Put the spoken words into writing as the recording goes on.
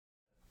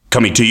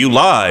Coming to you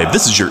live,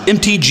 this is your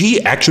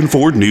MTG Action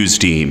Forward News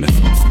Team.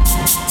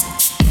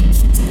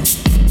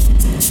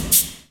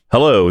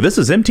 Hello, this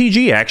is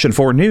MTG Action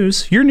Forward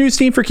News, your news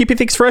team for keeping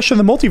things fresh in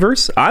the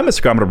multiverse. I'm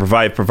Mr.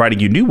 Commodore providing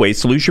you new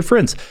ways to lose your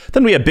friends.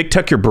 Then we have Big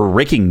Tuck, your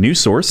breaking news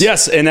source.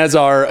 Yes, and as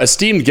our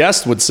esteemed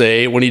guest would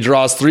say, when he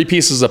draws 3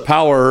 pieces of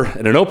power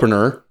and an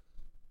opener,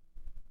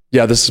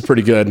 yeah, this is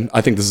pretty good.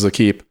 I think this is a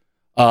keep.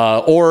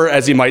 Or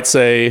as he might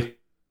say,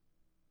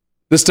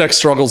 this deck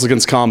struggles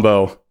against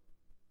combo.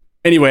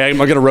 Anyway, I'm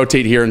going to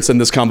rotate here and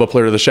send this combo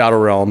player to the Shadow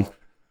Realm.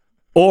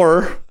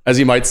 Or, as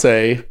he might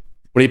say,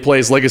 when he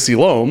plays Legacy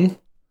Loam,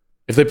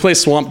 if they play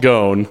Swamp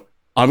Gone,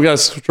 I'm going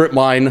to strip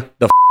mine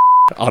the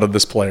out of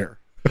this player.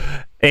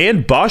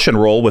 And Bosch and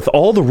Roll with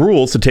all the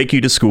rules to take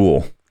you to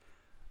school.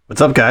 What's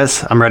up,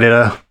 guys? I'm ready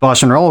to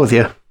Bosch and Roll with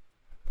you.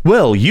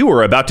 Well, you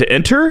are about to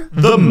enter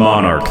the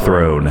Monarch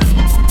Throne.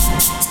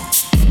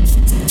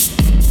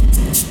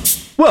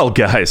 Well,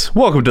 guys,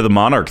 welcome to the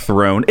Monarch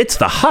Throne. It's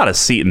the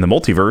hottest seat in the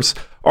multiverse.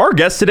 Our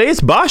guest today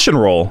is Bosch and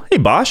Roll. Hey,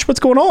 Bosch,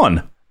 what's going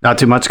on? Not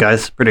too much,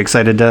 guys. Pretty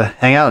excited to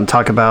hang out and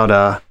talk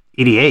about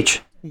EDH,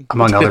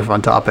 among other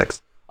fun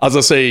topics. I was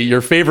going to say, your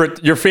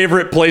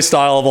favorite play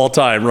style of all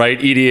time, right?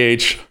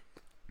 EDH.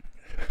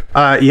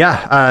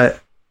 I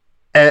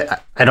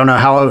don't know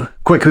how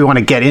quick we want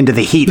to get into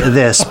the heat of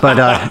this, but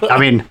I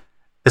mean,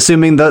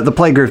 assuming the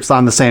play group's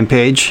on the same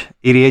page,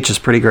 EDH is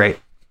pretty great.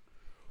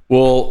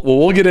 Well,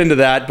 we'll get into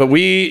that, but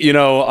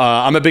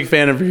I'm a big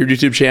fan of your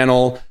YouTube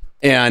channel,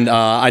 and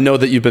I know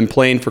that you've been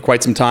playing for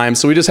quite some time,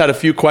 so we just had a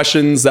few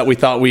questions that we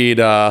thought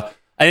we'd,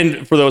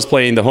 and for those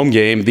playing the home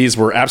game, these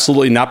were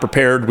absolutely not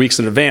prepared weeks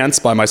in advance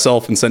by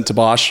myself and sent to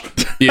Bosch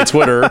via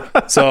Twitter,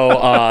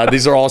 so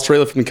these are all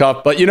straight from the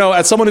cuff, but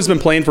as someone who's been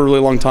playing for a really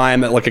long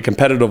time at like a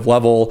competitive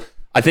level,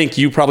 I think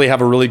you probably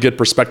have a really good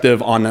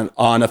perspective on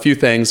a few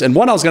things, and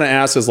one I was going to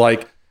ask is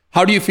like,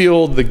 how do you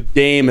feel the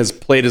game has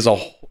played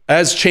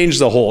has changed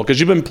the whole?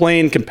 Because you've been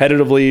playing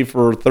competitively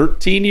for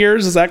 13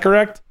 years, is that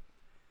correct?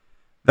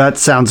 That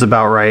sounds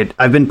about right.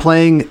 I've been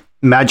playing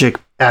Magic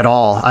at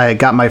all. I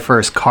got my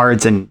first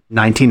cards in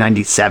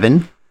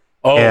 1997.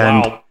 Oh,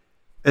 and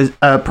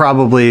wow.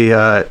 Probably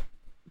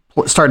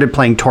started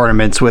playing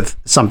tournaments with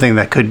something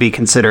that could be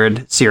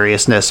considered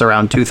seriousness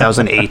around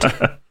 2008.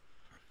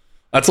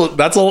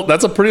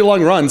 That's a pretty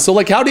long run. So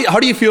like, how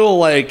do you feel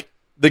like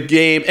the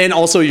game, and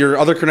also your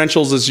other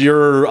credentials, is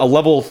you're a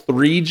level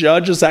 3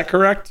 judge, is that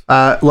correct?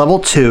 Level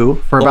 2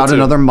 for about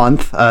another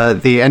month,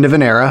 the end of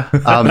an era.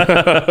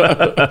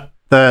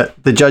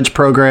 The judge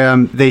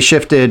program, they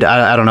shifted,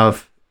 I don't know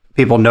if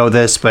people know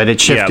this, but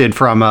it shifted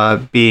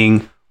from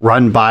being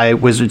run by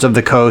Wizards of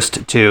the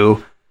Coast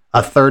to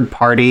a third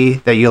party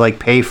that you like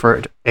pay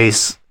for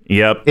Ace.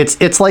 Yep.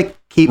 It's like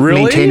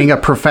maintaining a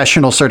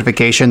professional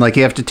certification. Like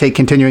you have to take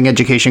continuing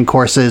education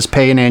courses,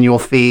 pay an annual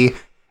fee,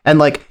 and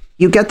like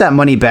you get that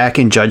money back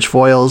in judge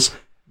foils,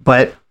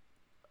 but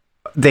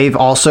they've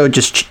also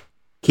just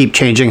keep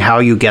changing how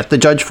you get the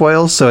judge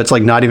foils. So it's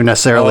like not even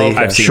necessarily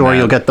sure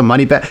you'll get the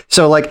money back.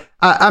 So like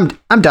I'm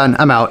done.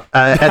 I'm out.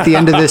 At the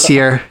end of this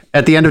year,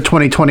 at the end of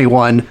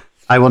 2021,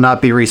 I will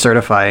not be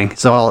recertifying.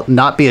 So I'll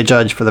not be a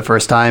judge for the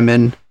first time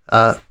in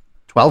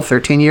 12,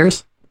 13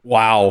 years.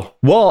 Wow.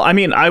 Well, I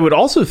mean, I would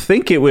also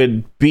think it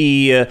would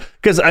be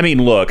because, I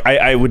mean, look,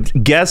 I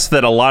would guess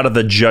that a lot of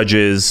the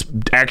judges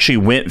actually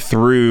went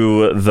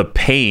through the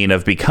pain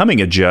of becoming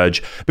a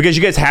judge because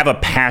you guys have a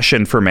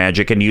passion for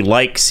Magic and you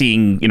like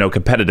seeing,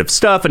 competitive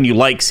stuff and you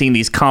like seeing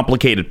these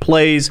complicated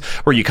plays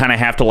where you kind of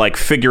have to like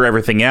figure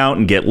everything out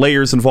and get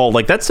layers involved.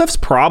 Like that stuff's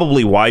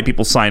probably why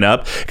people sign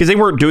up, because they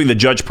weren't doing the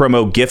judge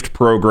promo gift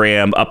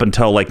program up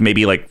until like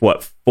maybe like 4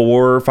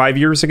 or 5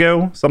 years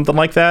ago, something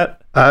like that.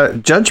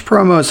 Judge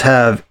promos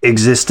have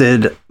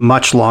existed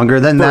much longer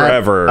than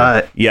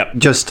Forever. Yep.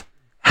 Just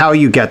how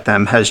you get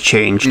them has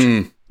changed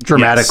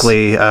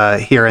dramatically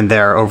here and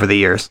there over the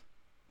years.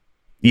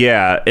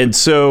 Yeah. And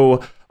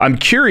so I'm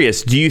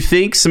curious, do you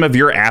think some of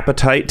your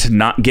appetite to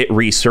not get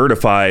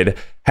recertified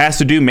has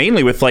to do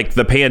mainly with like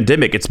the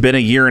pandemic? It's been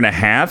 1.5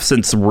 years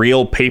since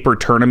real paper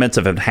tournaments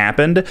have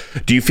happened.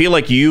 Do you feel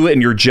like you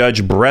and your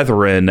judge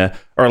brethren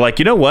are like,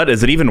 you know what,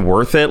 is it even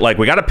worth it? Like,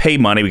 we got to pay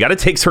money. We got to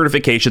take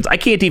certifications. I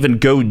can't even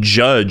go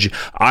judge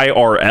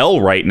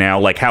IRL right now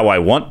like how I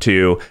want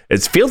to.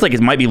 It feels like it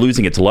might be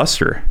losing its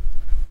luster.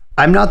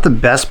 I'm not the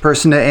best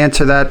person to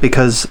answer that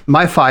because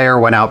my fire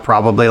went out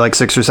probably like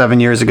 6 or 7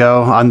 years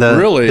ago on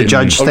the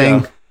judge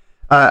thing.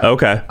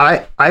 Okay.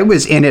 I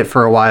was in it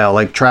for a while,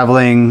 like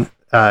traveling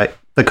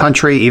the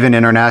country, even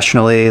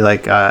internationally.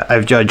 Like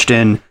I've judged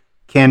in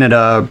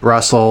Canada,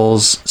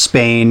 Brussels,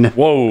 Spain.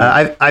 Whoa.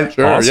 I've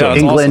also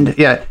England.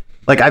 Awesome. Yeah.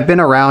 Like I've been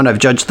around, I've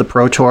judged the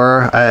Pro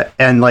Tour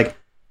and like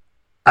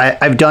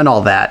I've done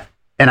all that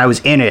and I was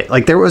in it.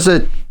 Like there was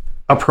a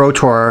Pro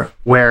Tour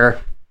where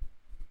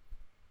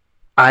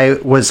I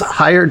was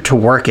hired to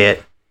work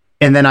it.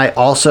 And then I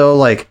also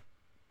like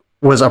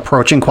was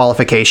approaching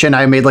qualification.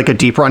 I made like a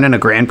deep run in a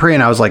Grand Prix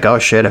and I was like, oh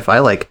shit, if I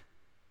like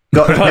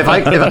go,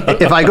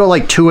 if I go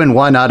like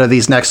 2-1 out of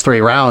these next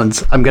 3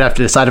 rounds, I'm going to have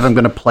to decide if I'm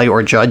going to play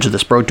or judge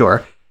this Pro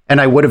Tour. and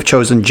I would have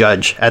chosen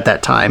Judge at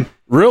that time.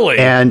 Really?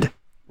 And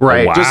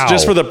right, Wow.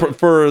 Just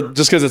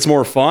because it's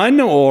more fun,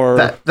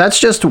 or that's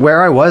just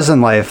where I was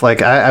in life.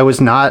 Like I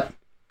was not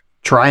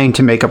trying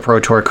to make a Pro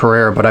Tour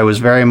career, but I was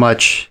very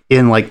much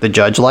in like the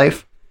Judge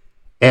life,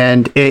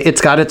 and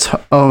it's got its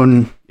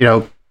own,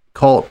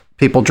 cult,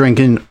 people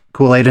drinking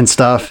Kool-Aid and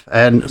stuff,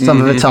 and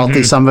some of it's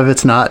healthy, some of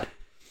it's not.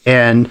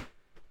 And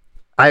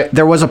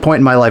there was a point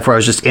in my life where I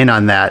was just in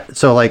on that.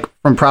 So like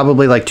from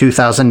probably like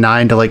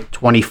 2009 to like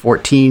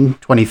 2014,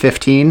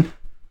 2015,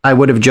 I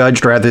would have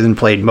judged rather than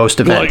played most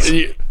events.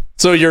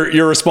 So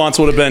your response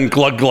would have been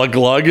glug, glug,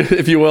 glug,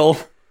 if you will.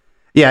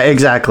 Yeah,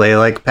 exactly.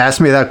 Like, pass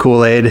me that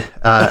Kool-Aid.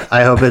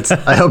 I hope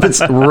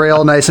it's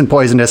real nice and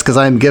poisonous, because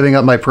I'm giving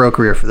up my pro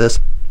career for this.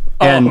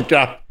 And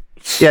God.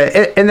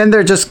 yeah, and then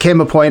there just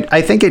came a point.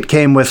 I think it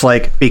came with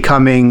like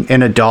becoming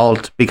an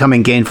adult,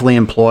 becoming gainfully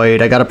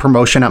employed. I got a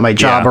promotion at my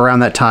job around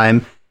that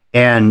time,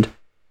 and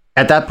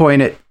at that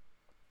point, it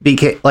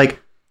became like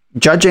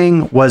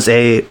judging was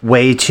a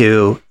way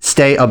to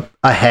stay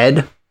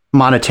ahead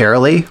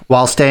monetarily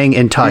while staying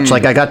in touch.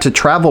 Like, I got to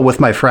travel with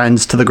my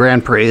friends to the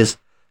Grand Prix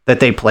that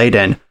they played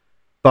in,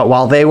 but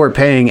while they were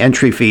paying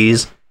entry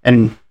fees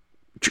and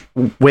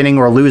winning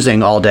or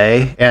losing all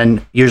day,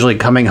 and usually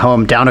coming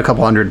home down a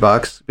couple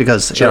 $100,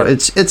 because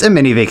it's a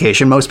mini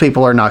vacation. Most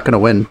people are not going to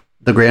win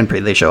the Grand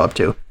Prix they show up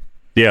to.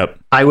 Yep.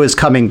 I was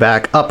coming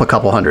back up a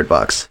couple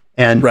 $100,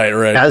 and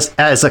right.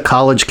 As a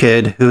college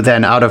kid who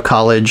then out of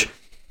college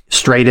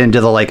straight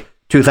into the like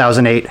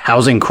 2008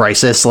 housing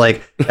crisis,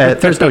 like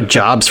there's no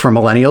jobs for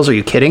millennials. Are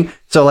you kidding?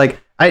 So like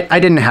I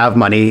didn't have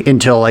money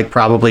until like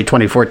probably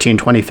 2014,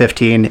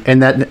 2015.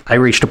 And then I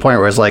reached a point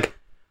where I was like,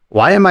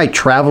 why am I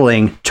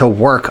traveling to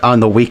work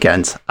on the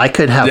weekends? I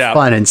could have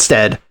fun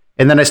instead.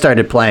 And then I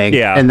started playing.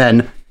 Yeah. And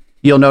then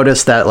you'll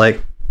notice that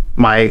like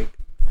my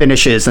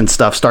finishes and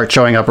stuff start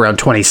showing up around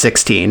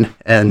 2016.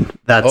 And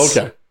that's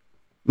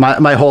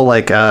my whole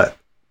like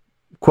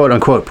quote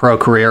unquote pro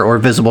career or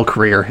visible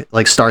career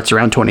like starts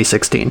around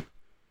 2016.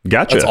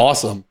 Gotcha. That's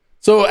awesome.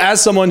 So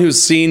as someone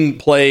who's seen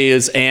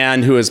plays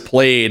and who has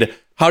played,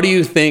 how do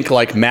you think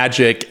like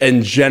Magic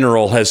in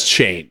general has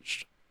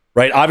changed?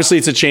 Right? Obviously,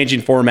 it's a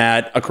changing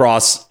format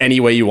across any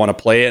way you want to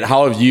play it.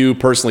 How have you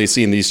personally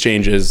seen these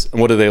changes, and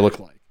what do they look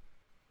like?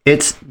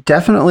 It's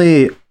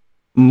definitely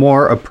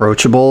more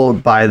approachable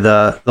by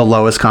the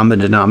lowest common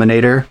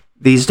denominator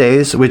these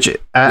days, which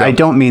I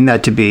don't mean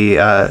that to be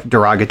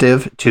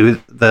derogative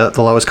to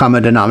the lowest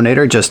common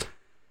denominator. Just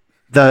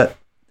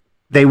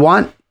they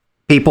want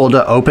people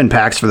to open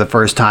packs for the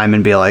first time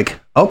and be like,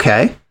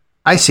 okay,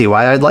 I see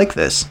why I'd like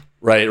this.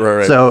 Right.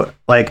 So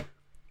like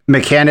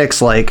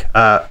mechanics like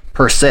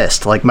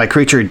persist, like my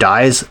creature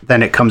dies,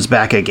 then it comes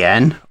back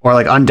again, or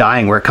like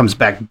Undying where it comes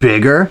back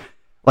bigger.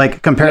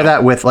 Like compare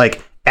that with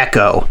like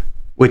Echo,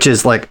 which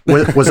is like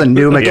was a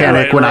new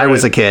mechanic when I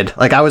was a kid.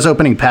 Like I was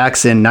opening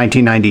packs in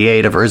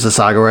 1998 of Urza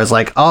Saga where I was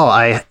like,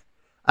 oh,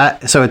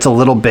 so it's a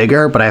little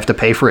bigger, but I have to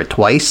pay for it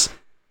twice.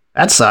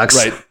 That sucks.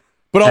 Right.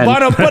 But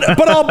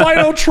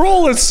Albino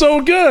Troll is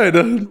so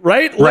good,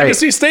 right?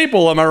 Legacy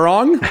staple. Am I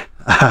wrong?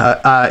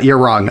 You're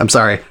wrong. I'm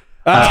sorry.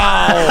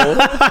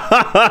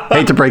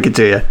 Hate to break it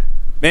to you,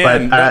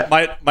 man.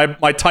 But,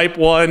 my type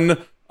 1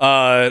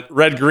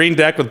 red green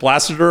deck with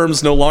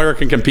Blastoderms no longer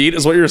can compete,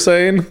 is what you're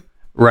saying?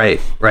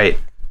 Right.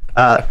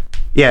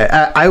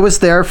 I was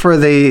there for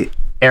the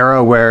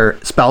era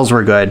where spells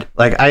were good.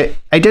 Like I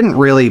didn't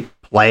really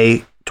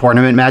play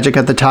tournament Magic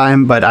at the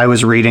time, but I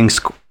was reading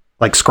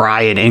like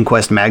Scry and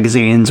Inquest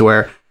magazines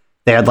where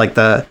they had like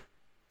the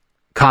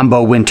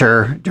combo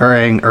winter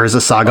during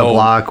Urza Saga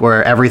block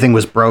where everything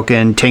was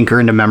broken. Tinker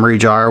into Memory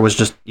Jar was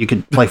just, you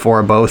could play 4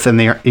 of both in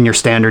your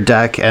standard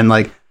deck, and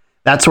like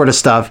that sort of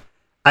stuff.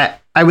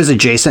 I was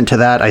adjacent to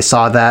that. I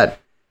saw that.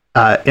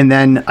 And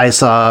then I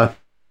saw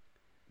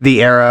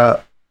the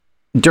era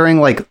during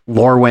like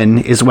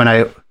Lorwyn is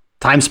when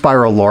Time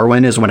Spiral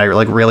Lorwyn is when I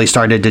like really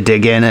started to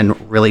dig in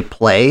and really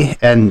play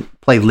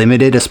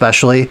limited,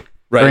 especially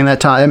during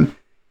that time.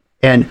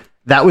 And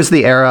that was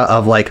the era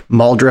of like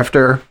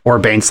Muldrifter or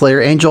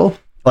Baneslayer Angel.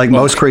 Like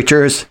most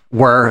creatures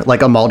were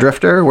like a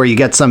Muldrifter where you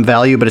get some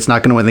value, but it's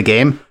not going to win the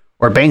game,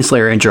 or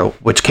Baneslayer Angel,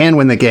 which can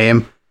win the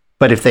game,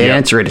 but if they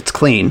answer it, it's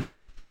clean.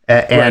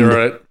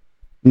 And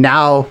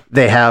now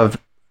they have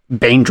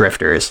Bane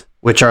Drifters,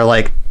 which are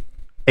like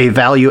a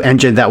value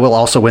engine that will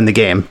also win the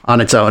game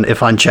on its own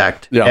if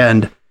unchecked.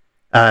 And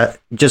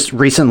just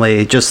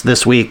recently, just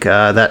this week,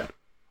 that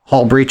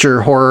Hull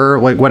Breacher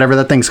horror, like whatever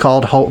that thing's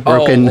called,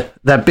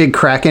 that big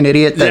Kraken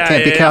idiot that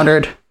can't be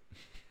countered.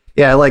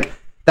 Yeah, like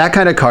that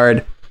kind of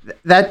card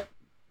that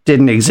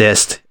didn't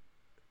exist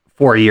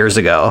 4 years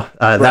ago.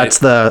 That's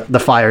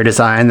the fire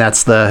design.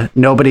 That's the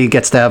nobody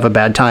gets to have a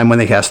bad time when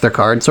they cast their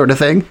card sort of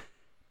thing.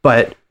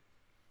 But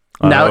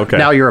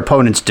now your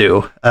opponents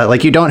do.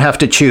 Like you don't have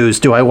to choose,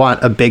 do I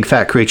want a big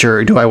fat creature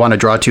or do I want to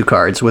draw 2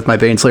 cards with my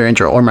Baneslayer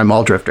Angel or my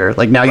Muldrifter?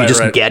 Like now you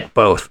just get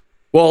both.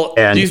 Well,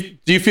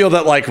 do you feel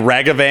that like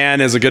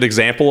Ragavan is a good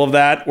example of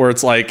that, where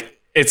it's like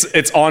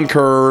it's on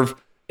curve,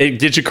 it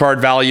gets you card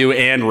value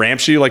and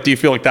ramps you? Like, do you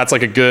feel like that's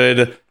like a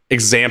good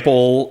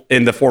example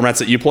in the formats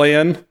that you play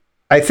in?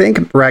 I think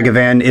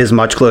Ragavan is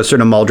much closer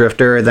to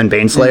Muldrifter than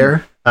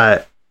Baneslayer.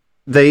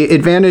 The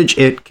advantage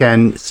it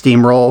can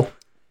steamroll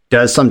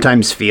does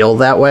sometimes feel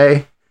that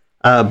way,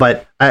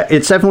 but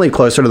it's definitely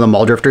closer to the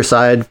Muldrifter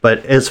side.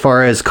 But as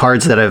far as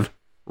cards that have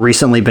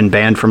recently been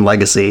banned from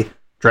Legacy,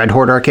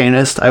 Dreadhorde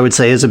Arcanist, I would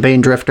say, is a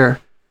Bane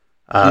Drifter,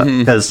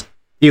 because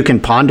you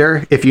can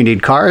Ponder if you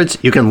need cards,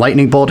 you can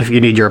Lightning Bolt if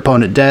you need your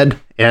opponent dead,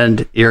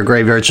 and your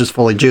graveyard's just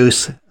full of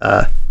juice.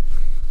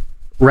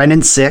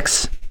 Renin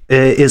 6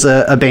 is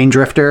a Bane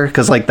Drifter,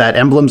 because like that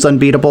emblem's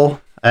unbeatable,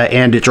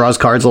 and it draws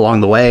cards along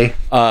the way.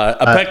 A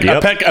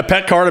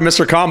pet card of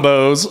Mr.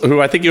 Combos,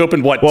 who I think you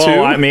opened, 2?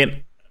 I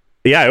mean,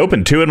 yeah, I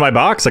opened 2 in my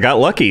box. I got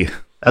lucky.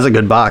 That's a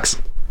good box.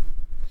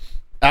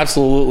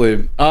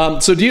 Absolutely.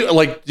 So do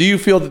you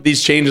feel that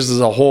these changes as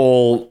a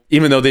whole,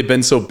 even though they've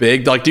been so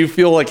big, like, do you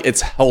feel like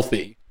it's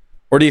healthy?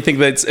 Or do you think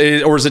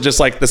or is it just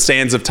like the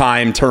sands of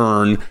time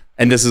turn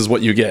and this is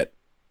what you get?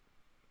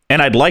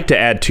 And I'd like to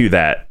add to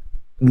that,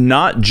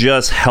 not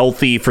just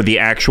healthy for the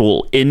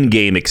actual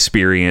in-game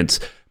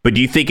experience, but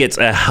do you think it's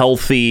a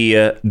healthy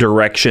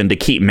direction to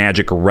keep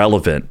Magic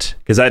relevant?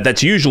 Because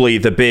that's usually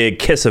the big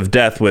kiss of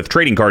death with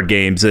trading card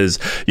games, is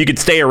you could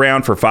stay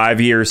around for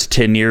 5 years,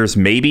 10 years,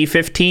 maybe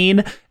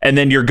 15, and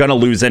then you're going to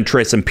lose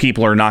interest and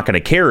people are not going to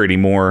care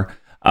anymore.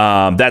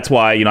 That's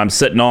why, I'm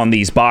sitting on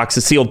these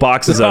sealed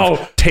boxes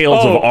of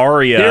Tales of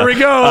Aria. Here we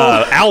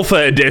go. Alpha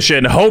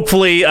edition.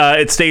 Hopefully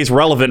it stays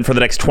relevant for the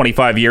next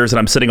 25 years and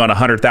I'm sitting on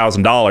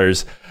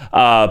 $100,000.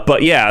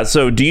 But yeah,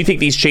 so do you think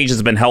these changes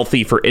have been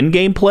healthy for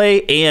in-game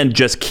play and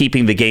just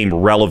keeping the game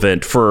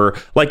relevant for,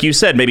 like you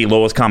said, maybe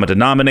lowest common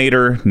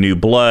denominator, new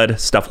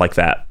blood, stuff like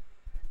that?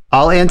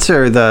 I'll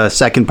answer the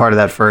second part of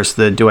that first.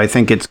 Do I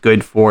think it's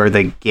good for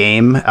the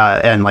game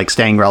and like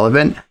staying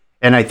relevant?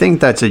 And I think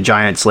that's a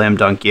giant slam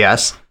dunk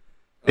yes.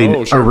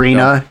 Sure,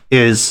 Arena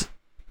is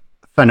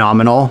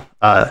phenomenal.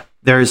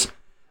 There's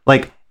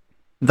like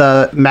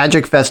the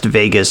Magic Fest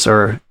Vegas,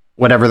 or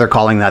whatever they're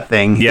calling that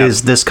thing,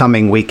 is this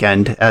coming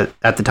weekend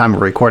at the time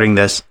of recording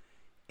this.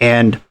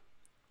 And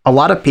a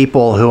lot of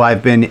people who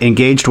I've been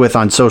engaged with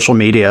on social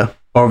media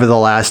over the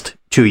last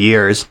 2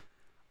 years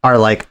are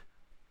like,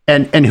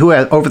 and who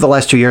over the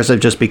last 2 years have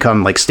just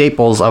become like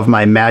staples of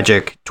my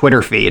Magic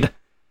Twitter feed.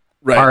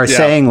 Right,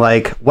 saying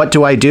like, what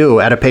do I do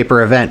at a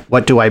paper event?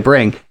 What do I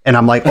bring? And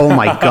I'm like, oh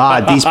my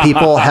God, these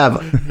people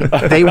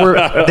they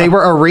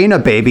were arena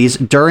babies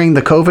during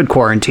the COVID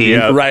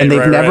quarantine, and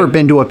they've never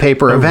been to a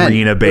paper event.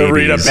 Arena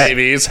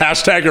babies.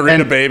 Hashtag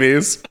arena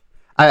babies.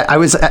 I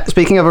was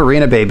speaking of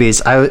arena babies.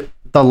 The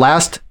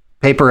last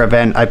paper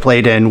event I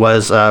played in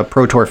was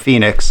Pro Tour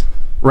Phoenix,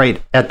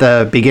 right at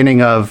the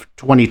beginning of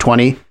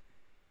 2020,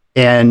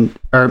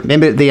 or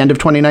maybe at the end of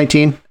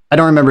 2019. I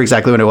don't remember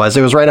exactly when it was.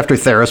 It was right after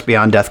Theros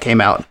Beyond Death came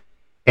out.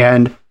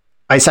 And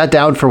I sat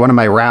down for one of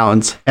my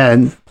rounds,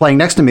 and playing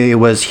next to me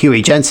was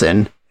Huey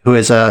Jensen, who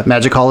is a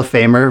Magic Hall of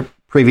Famer,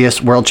 previous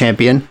world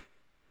champion.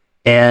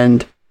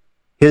 And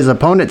his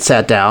opponent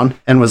sat down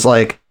and was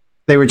like,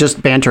 they were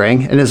just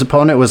bantering, and his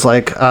opponent was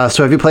like,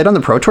 so have you played on the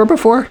Pro Tour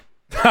before?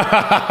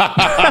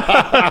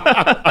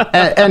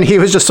 and he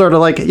was just sort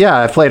of like, yeah,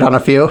 I've played on a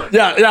few.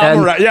 Yeah,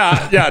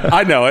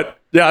 I know it.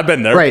 Yeah, I've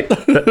been there. Right.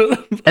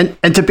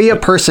 and to be a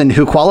person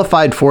who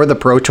qualified for the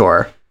Pro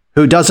Tour,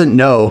 who doesn't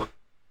know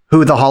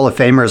who the Hall of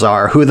Famers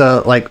are, who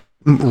the like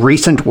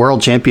recent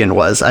world champion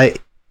was, I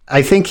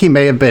think he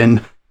may have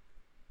been,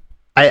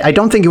 I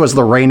don't think he was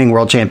the reigning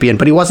world champion,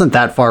 but he wasn't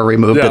that far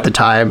removed at the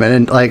time.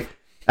 And like,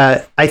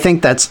 I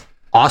think that's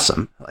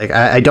awesome. Like,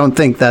 I don't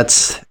think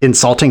that's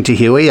insulting to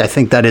Huey. I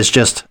think that is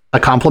just a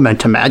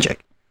compliment to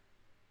Magic.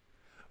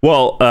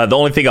 Well, the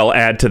only thing I'll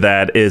add to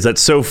that is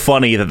that's so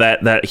funny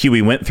that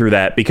Huey went through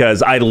that,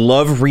 because I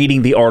love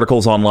reading the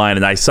articles online,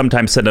 and I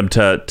sometimes send them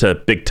to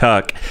Big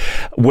Tuck,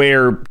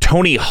 where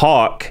Tony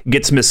Hawk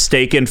gets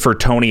mistaken for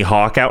Tony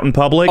Hawk out in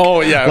public. Oh,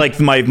 yeah. Like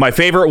my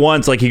favorite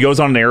one's like he goes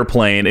on an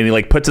airplane and he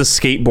like puts a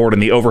skateboard in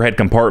the overhead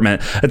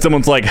compartment, and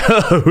someone's like,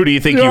 who do you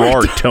think you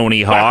are,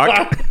 Tony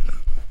Hawk?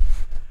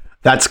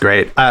 That's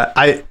great.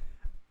 I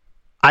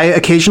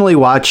occasionally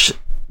watch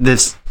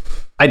this.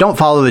 I don't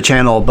follow the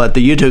channel, but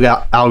the YouTube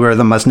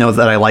algorithm must know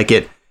that I like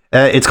it.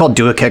 It's called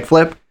Do a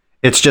Kickflip.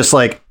 It's just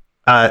like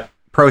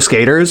pro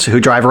skaters who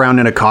drive around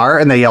in a car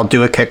and they yell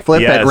 "do a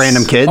kickflip" at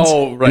random kids.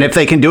 Oh, right. And if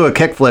they can do a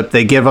kickflip,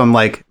 they give them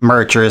like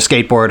merch or a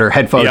skateboard or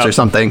headphones or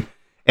something.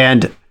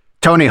 And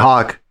Tony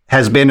Hawk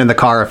has been in the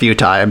car a few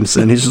times,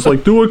 and he's just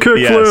like, "Do a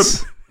kickflip."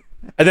 Yes.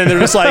 And then they're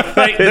just like,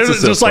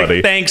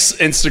 thanks,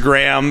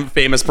 Instagram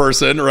famous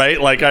person,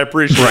 right? Like, I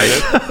appreciate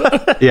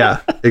it.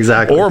 Yeah,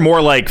 exactly. Or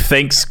more like,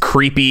 thanks,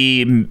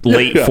 creepy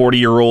late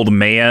 40-year-old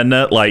man.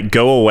 Like,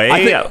 go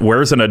away.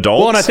 Where's an adult?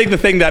 Well, and I think the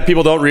thing that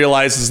people don't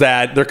realize is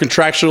that they're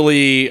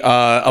contractually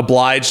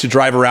obliged to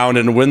drive around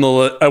in a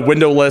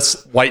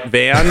windowless white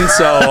van.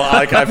 So,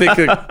 like, I think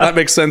that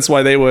makes sense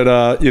why they would,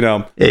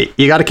 Hey,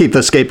 you got to keep the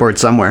skateboard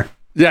somewhere.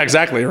 Yeah,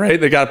 exactly.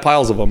 Right. They got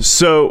piles of them.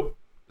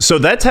 So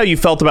that's how you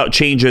felt about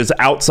changes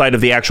outside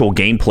of the actual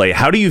gameplay.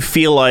 How do you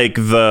feel like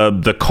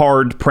the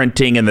card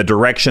printing and the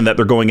direction that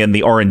they're going in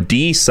the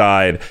R&D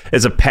side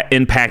is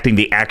impacting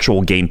the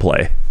actual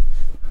gameplay?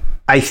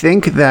 I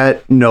think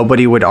that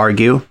nobody would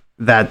argue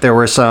that there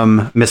were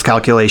some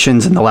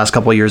miscalculations in the last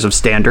couple of years of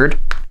Standard.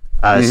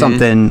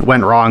 Something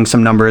went wrong,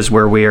 some numbers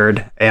were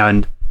weird,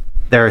 and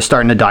they're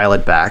starting to dial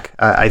it back.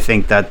 I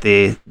think that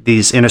these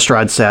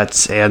Innistrad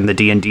sets and the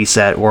D&D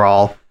set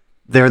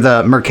they're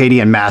the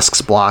Mercadian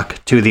Masks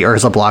block to the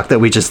Urza block that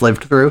we just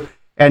lived through.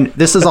 And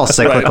this is all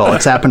cyclical. Right.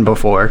 It's happened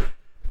before.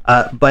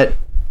 But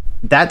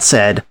that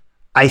said,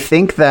 I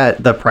think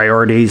that the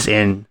priorities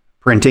in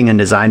printing and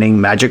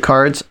designing Magic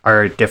cards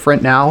are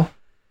different now.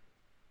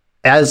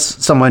 As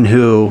someone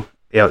who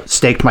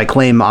staked my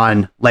claim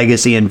on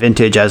Legacy and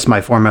Vintage as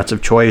my formats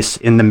of choice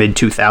in the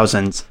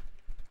mid-2000s,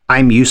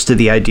 I'm used to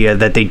the idea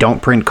that they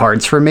don't print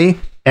cards for me,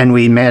 and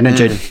we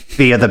manage it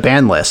via the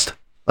ban list.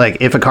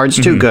 Like, if a card's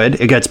too good,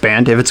 it gets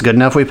banned. If it's good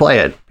enough, we play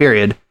it,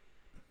 period.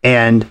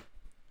 And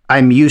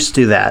I'm used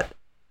to that.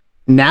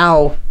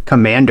 Now,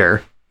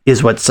 Commander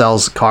is what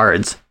sells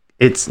cards.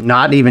 It's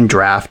not even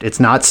Draft. It's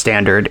not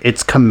Standard.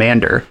 It's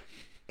Commander.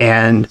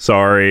 And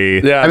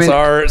sorry. Yeah, I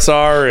mean,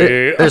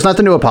 sorry. There's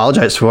nothing to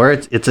apologize for.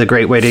 It's a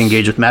great way to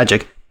engage with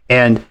Magic.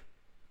 And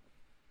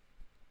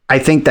I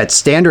think that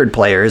Standard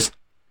players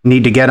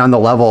need to get on the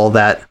level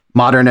that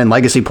Modern and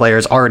Legacy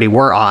players already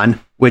were on,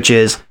 which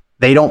is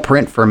they don't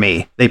print for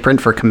me. They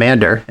print for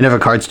Commander. And if a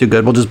card's too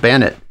good, we'll just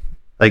ban it.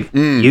 Like,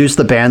 use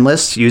the ban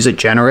lists, use it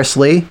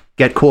generously,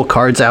 get cool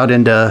cards out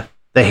into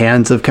the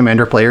hands of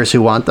Commander players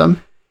who want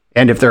them.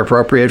 And if they're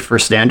appropriate for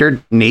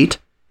Standard, neat.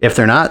 If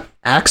they're not,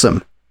 axe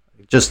them.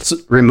 Just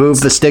remove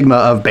the stigma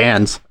of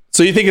bans.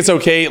 So you think it's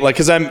okay? Like,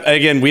 because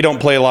we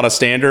don't play a lot of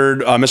Standard.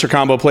 Mr.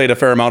 Combo played a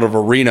fair amount of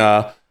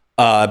Arena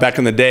back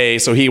in the day,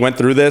 so he went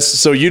through this.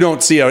 So you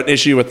don't see an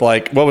issue with,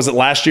 like, what was it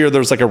last year? There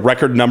was like a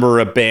record number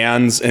of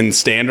bans in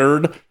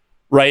Standard,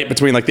 right?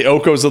 Between like the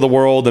Okos of the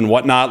world and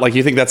whatnot. Like,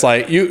 you think that's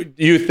like do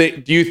you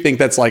think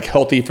that's like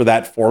healthy for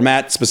that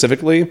format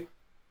specifically?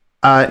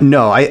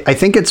 No, I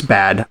think it's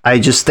bad. I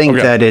just think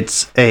that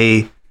it's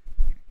a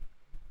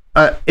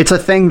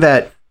thing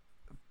that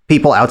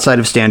people outside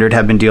of Standard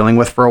have been dealing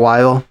with for a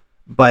while.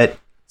 But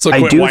so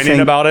quit whining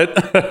about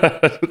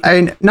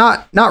it.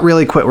 Not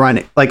really quit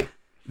running. Like,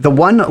 the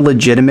one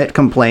legitimate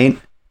complaint,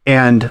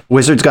 and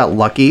Wizards got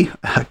lucky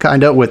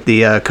kind of with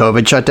the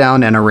COVID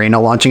shutdown and Arena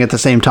launching at the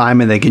same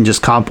time, and they can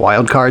just comp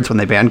wild cards when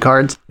they ban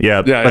cards.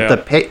 Yeah.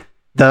 But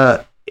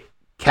the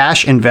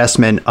cash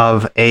investment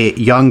of a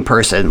young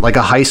person, like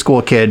a high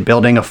school kid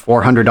building a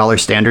 $400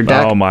 Standard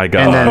deck. Oh my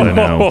God. And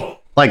then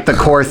like the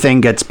core thing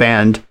gets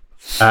banned.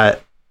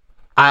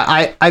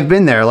 I've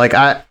been there. Like,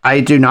 I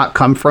do not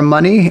come from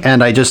money,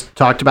 and I just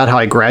talked about how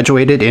I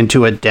graduated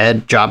into a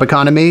dead job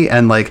economy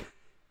and like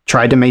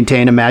tried to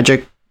maintain a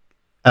Magic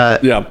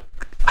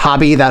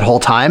hobby that whole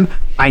time.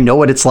 I know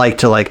what it's like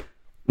to like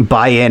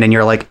buy in, and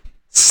you're like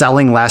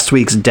selling last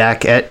week's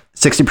deck at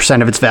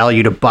 60% of its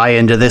value to buy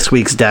into this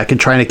week's deck and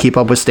trying to keep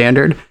up with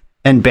Standard.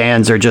 And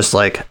bans are just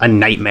like a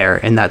nightmare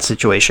in that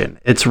situation.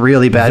 It's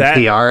really bad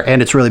PR,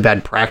 and it's really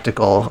bad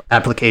practical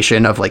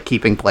application of like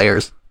keeping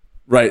players.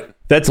 Right.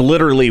 That's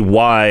literally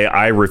why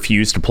I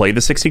refuse to play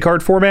the 60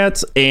 card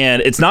formats.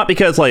 And it's not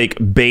because like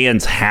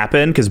bans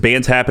happen, because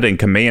bans happen in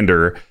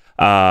Commander.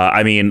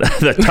 I mean,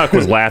 the Tuck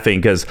was laughing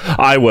because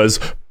I was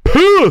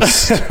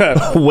pissed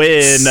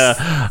when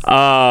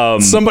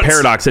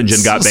Paradox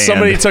Engine got banned.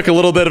 Somebody took a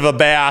little bit of a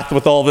bath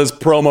with all this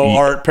promo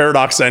art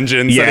Paradox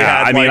Engines.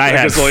 Yeah, I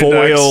had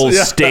foil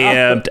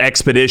stamped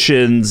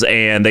expeditions,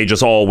 and they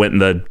just all went in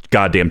the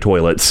goddamn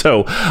toilet.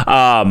 So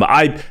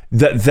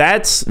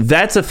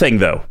that's a thing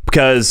though,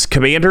 because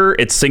Commander,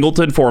 it's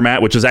singleton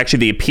format, which is actually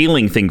the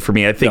appealing thing for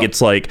me. I think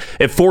it's like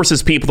it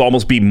forces people to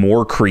almost be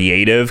more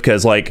creative,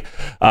 because like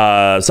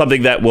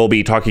something that we'll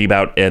be talking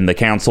about in the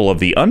Council of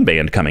the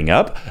Unbanned coming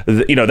up.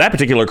 That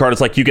particular card,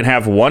 it's like you can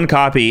have one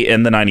copy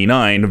in the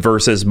 99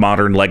 versus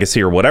Modern,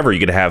 Legacy, or whatever. You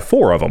could have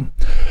 4 of them.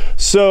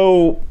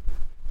 So,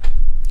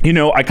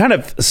 I kind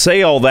of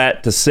say all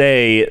that to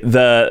say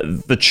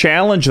the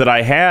challenge that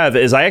I have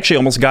is I actually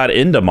almost got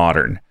into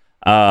Modern.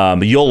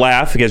 You'll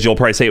laugh because you'll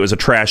probably say it was a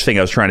trash thing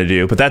I was trying to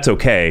do, but that's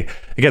okay,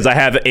 because I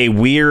have a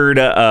weird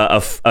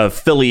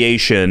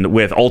affiliation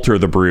with Alter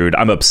the Brood.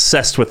 I'm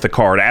obsessed with the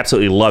card. I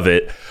absolutely love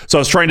it. So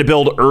I was trying to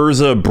build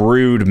Urza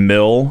Brood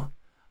Mill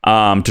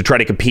to try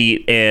to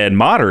compete in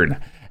Modern.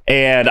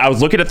 And I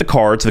was looking at the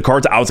cards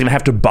I was going to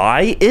have to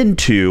buy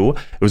into.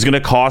 It was going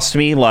to cost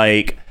me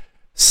like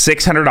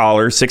 $600,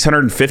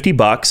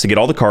 $650 to get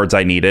all the cards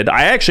I needed.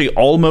 I actually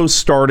almost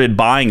started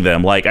buying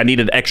them. Like, I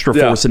needed extra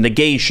Force and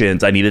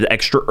Negations. I needed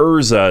extra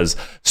Urzas.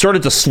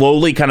 Started to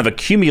slowly kind of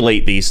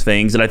accumulate these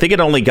things. And I think it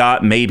only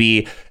got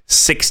maybe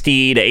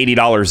 $60 to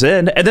 $80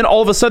 in. And then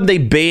all of a sudden they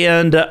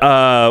banned,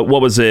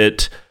 what was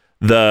it?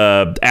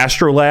 The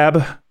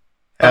Astrolabe?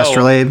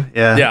 Astrolabe,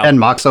 and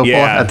Mox Opal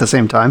at the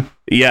same time.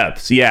 Yeah.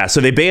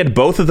 So they banned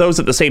both of those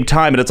at the same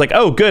time, and it's like,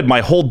 oh, good,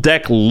 my whole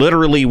deck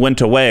literally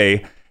went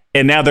away.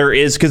 And now there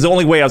is, because the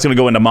only way I was going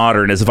to go into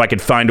Modern is if I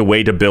could find a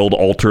way to build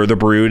Alter the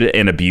Brood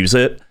and abuse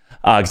it,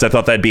 because I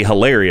thought that'd be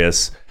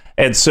hilarious.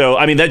 And so,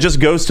 I mean, that just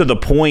goes to the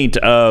point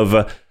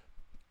of,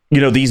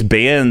 these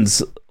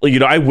bans.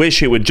 I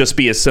wish it would just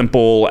be as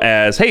simple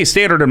as, hey,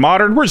 Standard and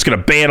Modern, we're just going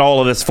to ban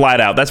all of this flat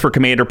out. That's for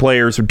Commander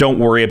players, so don't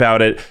worry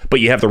about it.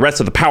 But you have the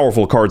rest of the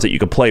powerful cards that you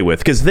could play with.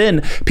 Because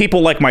then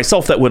people like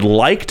myself that would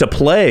like to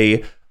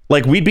play,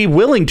 like, we'd be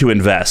willing to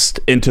invest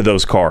into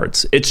those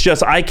cards. It's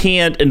just I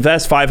can't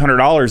invest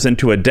 $500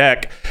 into a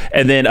deck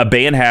and then a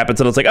ban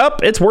happens and it's like, oh,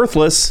 it's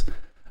worthless.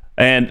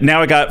 And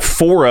now I got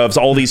 4 of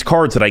all these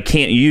cards that I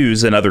can't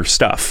use and other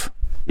stuff.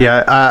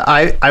 Yeah,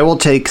 I will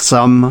take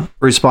some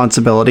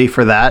responsibility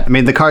for that. I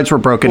mean, the cards were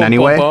broken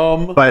anyway,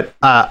 but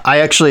I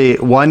actually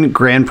won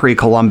Grand Prix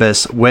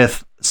Columbus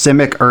with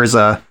Simic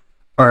Urza,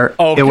 or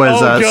it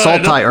was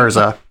Sultai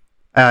Urza.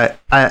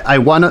 I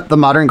won the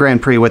Modern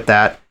Grand Prix with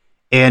that,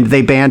 and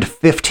they banned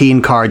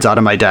 15 cards out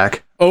of my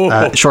deck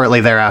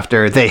shortly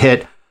thereafter. They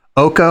hit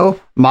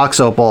Oko, Mox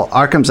Opal,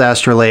 Arkham's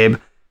Astrolabe,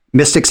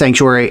 Mystic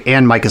Sanctuary,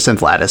 and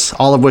Mycosynth Lattice,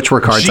 all of which were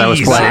cards I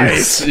was playing.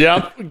 Nice.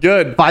 Yep,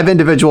 good. 5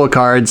 individual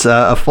cards,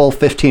 a full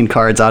 15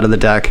 cards out of the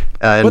deck.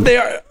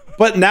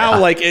 But now,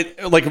 like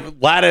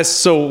Lattice.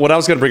 So what I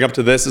was going to bring up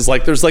to this is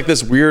like there's like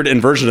this weird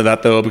inversion of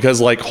that though, because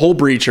like Hull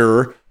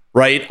Breacher,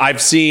 right?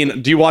 I've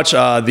seen. Do you watch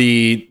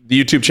the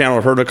YouTube channel?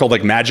 I've heard of it called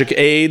like Magic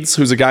Aids,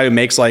 who's a guy who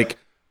makes like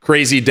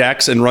crazy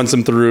decks and runs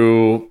them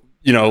through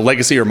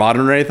Legacy or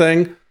Modern or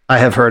anything. I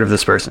have heard of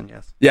this person,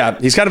 yes. Yeah,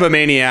 he's kind of a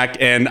maniac,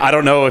 and I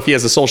don't know if he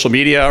has a social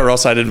media or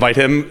else I'd invite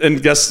him in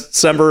guest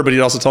December, but he'd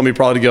also tell me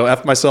probably to go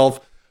F myself.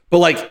 But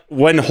like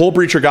when Hull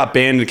Breacher got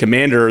banned in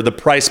Commander, the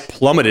price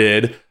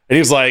plummeted, and he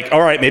was like,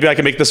 all right, maybe I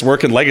can make this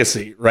work in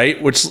Legacy,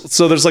 right?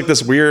 So there's like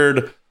this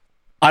weird,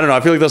 I don't know,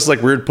 I feel like this is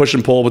like weird push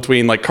and pull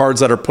between like cards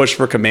that are pushed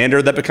for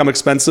Commander that become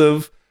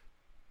expensive,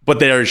 but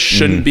they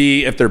shouldn't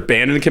be if they're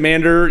banned in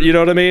Commander, you know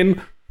what I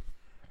mean?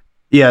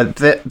 Yeah,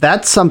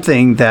 that's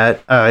something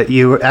that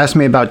you asked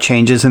me about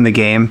changes in the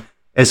game.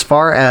 As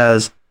far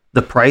as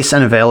the price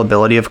and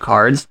availability of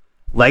cards,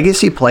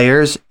 Legacy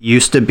players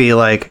used to be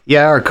like,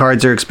 yeah, our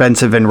cards are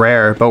expensive and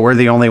rare, but we're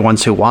the only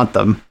ones who want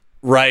them.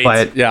 Right.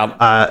 But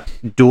yeah.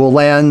 Dual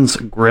Lands,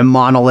 Grim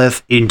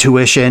Monolith,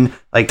 Intuition,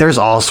 like there's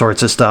all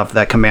sorts of stuff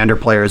that Commander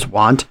players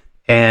want,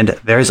 and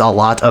there's a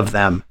lot of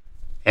them.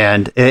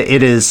 And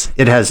it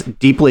has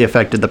deeply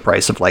affected the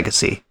price of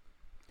Legacy.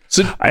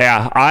 So,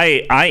 yeah,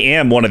 I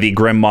am one of the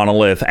Grim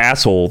Monolith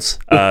assholes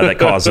that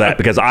caused that,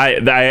 because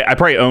I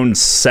probably own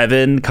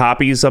 7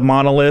 copies of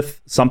Monolith,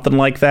 something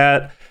like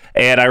that.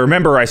 And I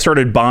remember I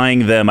started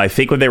buying them, I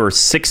think when they were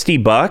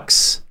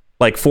 $60,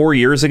 like 5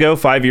 years ago.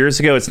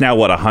 It's now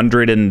what,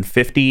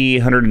 150,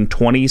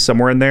 120,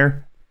 somewhere in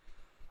there.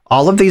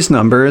 All of these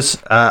numbers,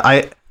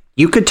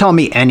 you could tell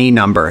me any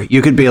number.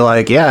 You could be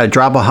like, yeah,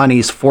 Drop of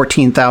Honey's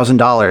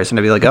 $14,000, and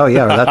I'd be like, oh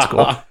yeah, that's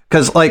cool.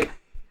 Because like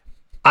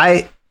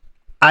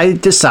I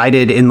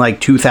decided in like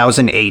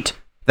 2008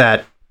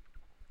 that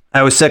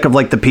I was sick of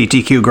like the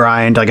PTQ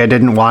grind. Like I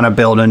didn't want to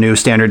build a new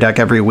standard deck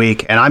every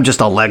week. And I'm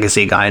just a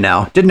Legacy guy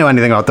now. Didn't know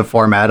anything about the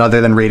format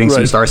other than reading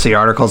some Star City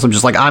articles. I'm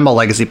just like, I'm a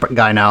Legacy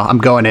guy now. I'm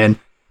going in.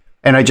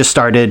 And I just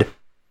started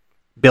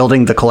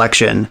building the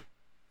collection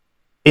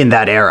in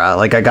that era.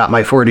 Like I got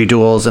my 40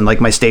 duels and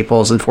like my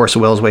staples and Force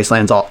of Wills,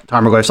 Wastelands,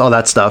 Tarmogoyfs, all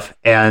that stuff.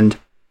 And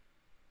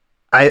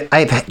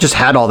I've just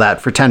had all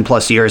that for 10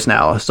 plus years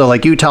now. So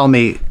like you tell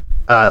me,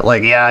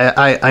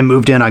 I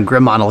moved in on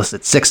Grim Monoliths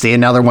at 60 and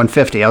now they're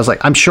 150. I was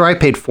like, I'm sure I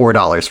paid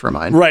 $4 for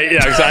mine. Right.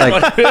 Yeah,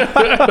 exactly.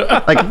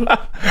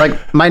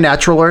 like my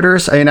natural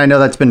orders. I mean, I know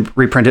that's been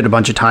reprinted a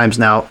bunch of times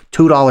now.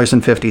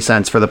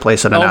 $2.50 for the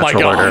place of a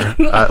natural order.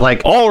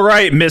 All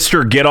right,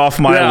 Mr. Get Off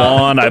My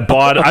Lawn. I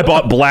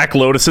bought Black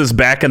Lotuses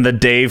back in the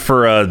day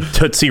for a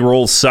Tootsie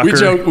Roll sucker.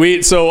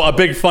 So a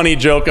big funny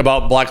joke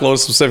about Black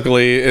Lotus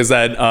specifically is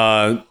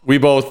that we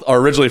both are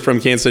originally from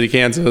Kansas City,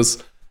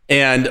 Kansas.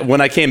 And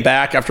when I came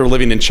back after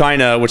living in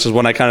China, which is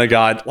when I kind of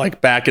got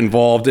like back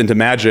involved into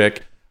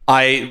Magic,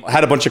 I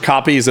had a bunch of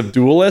copies of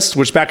Duelist,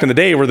 which back in the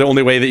day were the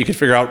only way that you could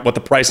figure out what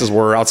the prices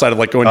were outside of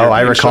like going to your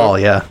I recall,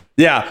 show.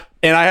 Yeah.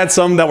 And I had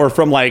some that were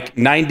from like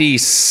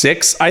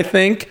 96, I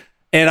think.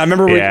 And I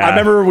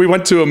remember we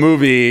went to a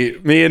movie,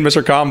 me and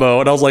Mr. Combo,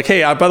 and I was like,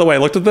 hey, by the way, I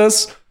looked at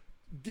this.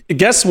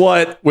 Guess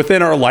what?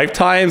 Within our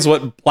lifetimes,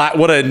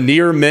 what a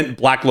near mint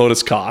Black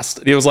Lotus cost?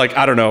 And he was like,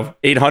 I don't know,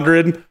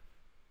 800.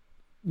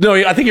 No,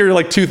 I think you're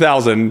like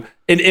 2,000,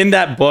 and in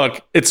that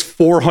book, it's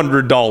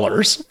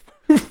 $400.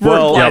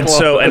 Well,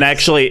 and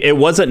actually, it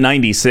wasn't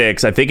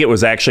 96. I think it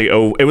was actually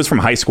it was from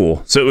high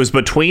school, so it was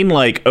between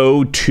like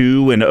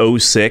 02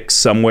 and 06,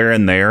 somewhere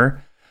in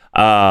there.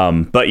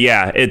 But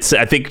yeah,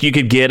 I think you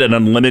could get an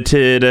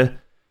unlimited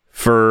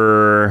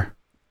for,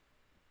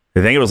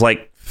 I think it was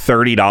like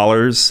 $30,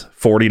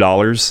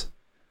 $40.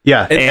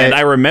 Yeah. And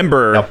I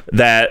remember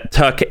that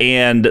Tuck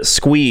and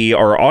Squee,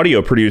 our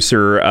audio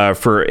producer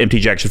for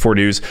MTG Action 4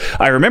 News,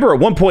 I remember at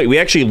one point we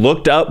actually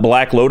looked up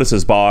Black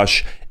Lotus's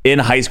Bosch, in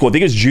high school. I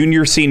think it was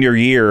junior, senior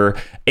year.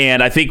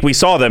 And I think we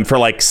saw them for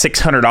like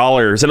 $600.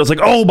 And I was like,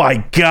 oh my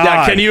God.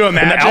 Yeah, can you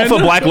imagine? And the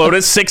Alpha Black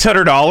Lotus,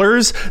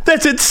 $600?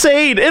 That's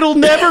insane. It'll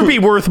never be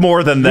worth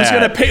more than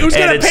that. Who's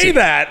gonna pay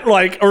that?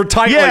 Like, or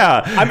Taiga?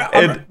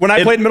 Yeah. When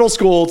I played middle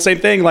school, same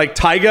thing. Like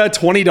Taiga,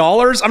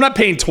 $20. I'm not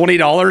paying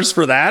 $20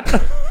 for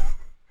that.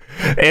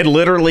 And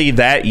literally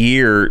that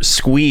year,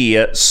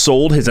 Squee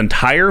sold his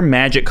entire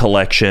Magic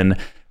collection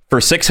for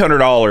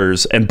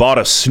 $600 and bought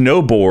a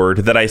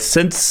snowboard that I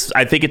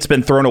think it's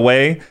been thrown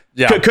away.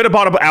 Yeah. Could have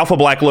bought an Alpha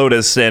Black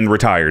Lotus and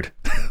retired.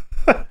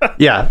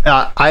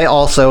 Yeah, I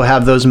also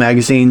have those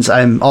magazines.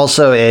 I'm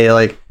also a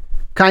like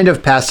kind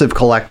of passive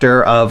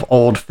collector of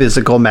old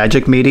physical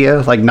Magic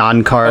media, like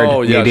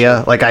non-card media.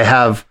 Sure. Like I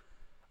have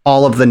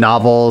all of the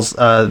novels,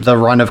 the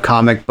run of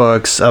comic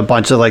books, a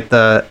bunch of like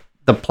the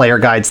player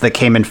guides that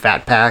came in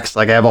fat packs.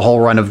 Like I have a whole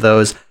run of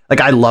those. Like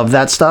I love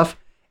that stuff.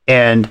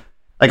 And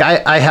like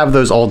I have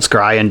those old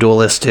Scry and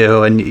Duelist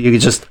too, and you can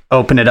just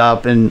open it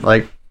up and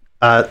like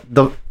a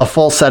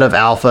full set of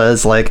Alpha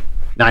is like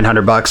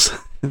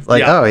 $900. It's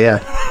like, oh yeah,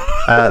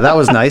 that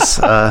was nice.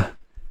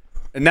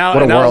 And now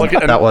look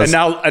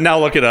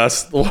at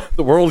us.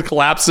 The world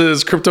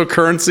collapses.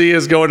 Cryptocurrency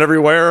is going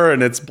everywhere,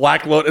 and it's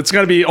Black Lotus. It's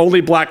going to be only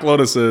Black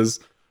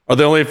Lotuses are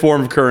the only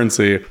form of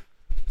currency.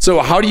 So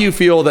how do you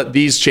feel that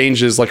these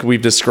changes, like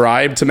we've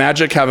described to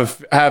Magic,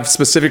 have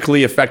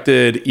specifically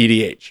affected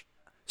EDH?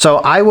 So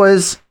I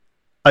was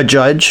a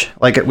judge,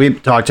 like we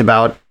talked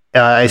about.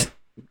 I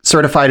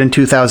certified in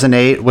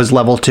 2008, was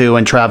level 2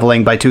 and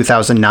traveling by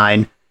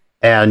 2009,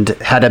 and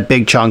had a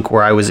big chunk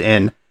where I was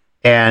in.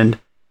 And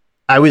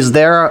I was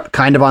there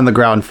kind of on the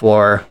ground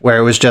floor where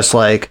it was just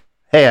like,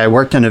 hey, I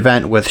worked an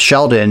event with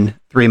Sheldon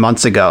 3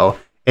 months ago,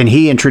 and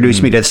he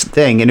introduced me to this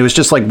thing, and it was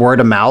just like word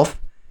of mouth.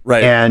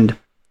 Right. And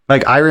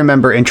like I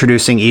remember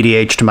introducing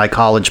EDH to my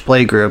college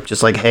play group,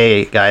 just like,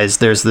 hey guys,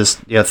 there's this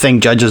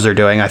thing judges are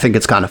doing. I think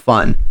it's kind of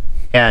fun.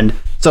 And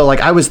so like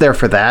I was there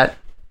for that.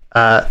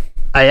 I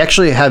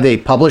actually have a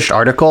published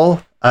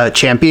article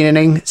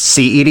championing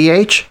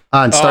CEDH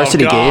on Star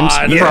City Games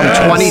from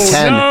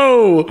 2010.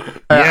 No.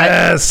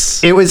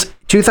 Yes. It was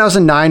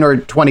 2009 or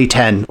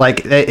 2010.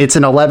 Like it's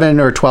an 11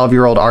 or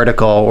 12-year-old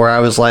article where I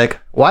was like,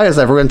 why is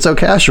everyone so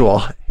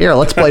casual? Here,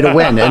 let's play to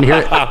win. And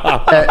here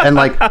and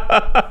like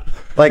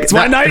it's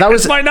my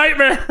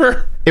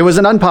nightmare. It was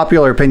an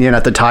unpopular opinion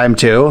at the time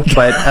too,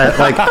 but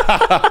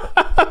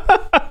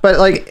but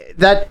like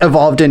that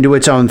evolved into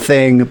its own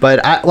thing.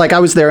 But I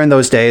was there in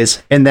those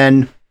days, and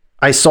then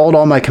I sold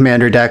all my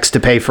Commander decks to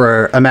pay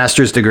for a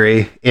master's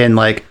degree in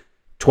like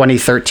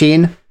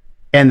 2013,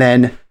 and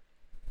then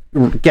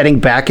getting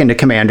back into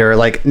Commander,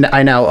 like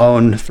I now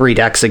own 3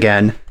 decks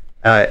again.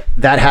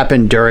 That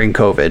happened during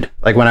COVID,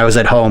 like when I was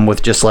at home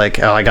with just like,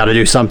 oh, I got to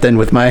do something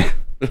with my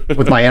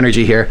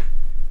energy here.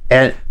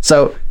 And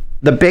so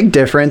the big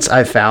difference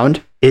I've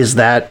found is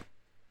that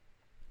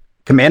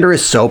Commander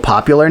is so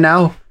popular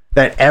now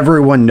that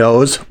everyone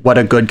knows what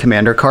a good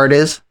Commander card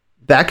is.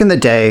 Back in the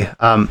day,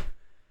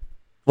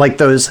 like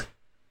those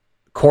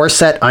core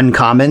set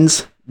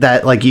uncommons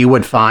that like you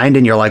would find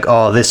and you're like,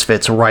 oh, this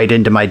fits right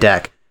into my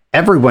deck.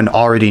 Everyone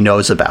already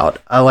knows about.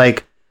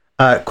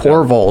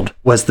 Corvold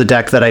was the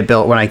deck that I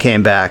built when I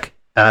came back.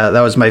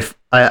 That was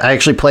I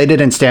actually played it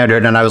in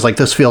Standard, and I was like,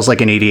 this feels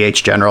like an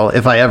EDH general.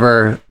 If I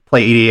ever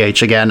play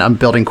EDH again, I'm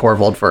building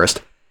Corvold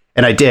first.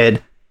 And I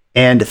did.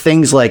 And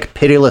things like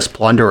Pitiless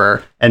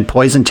Plunderer and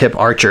Poison Tip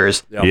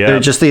Archers, they're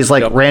just these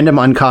like random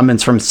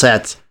uncommons from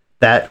sets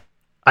that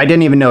I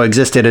didn't even know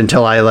existed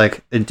until I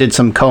like did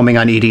some combing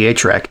on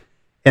EDH Rec.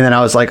 And then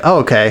I was like, oh,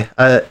 okay.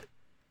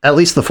 At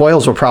least the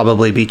foils will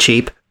probably be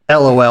cheap.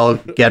 LOL,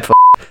 get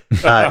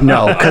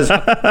no,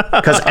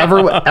 because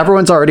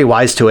everyone's already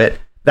wise to it.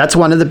 That's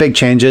one of the big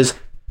changes.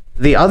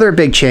 The other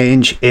big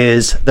change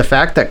is the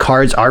fact that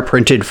cards are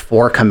printed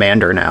for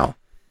Commander now.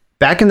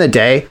 Back in the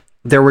day,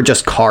 there were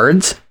just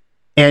cards,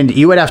 and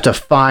you would have to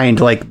find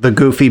like the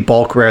goofy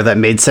bulk rare that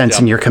made sense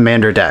in your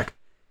Commander deck.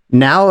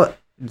 Now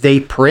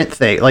they print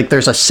things. Like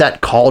there's a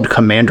set called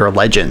Commander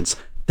Legends.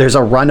 There's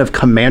a run of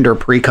Commander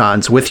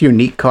precons with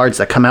unique cards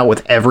that come out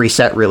with every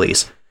set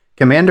release.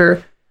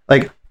 Commander,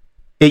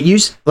 it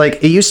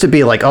used to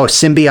be like, oh,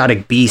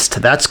 Symbiotic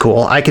Beast, that's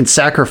cool. I can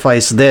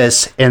sacrifice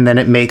this, and then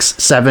it makes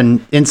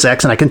 7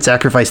 insects, and I can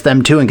sacrifice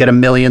them too and get 1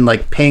 million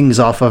like pings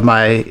off of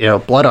my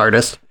Blood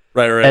Artist.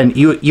 Right. And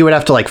you would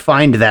have to like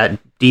find that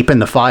deep in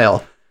the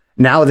file.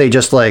 Now they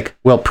just like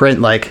will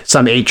print like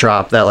some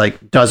 8-drop that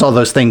like does all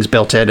those things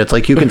built in. It's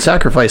like you can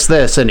sacrifice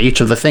this, and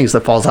each of the things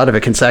that falls out of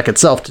it can sack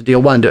itself to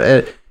deal 1 to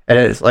it. And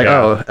it's like,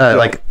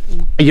 like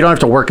you don't have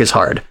to work as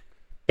hard.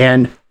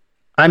 And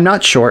I'm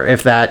not sure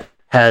if that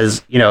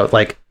has,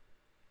 like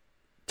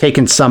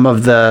taken some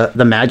of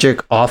the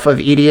magic off of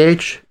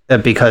EDH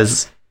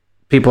because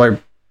people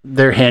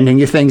they're handing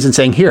you things and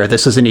saying, here,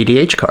 this is an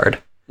EDH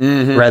card,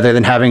 rather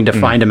than having to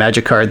find a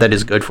magic card that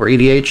is good for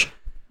EDH.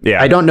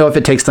 Yeah. I don't know if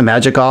it takes the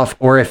magic off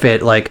or if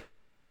it like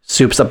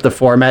soups up the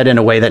format in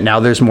a way that now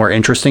there's more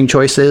interesting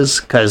choices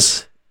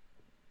because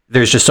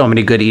there's just so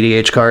many good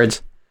EDH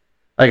cards.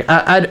 Like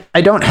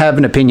I don't have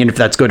an opinion if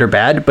that's good or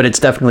bad, but it's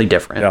definitely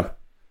different.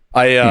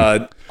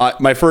 Yeah.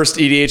 My first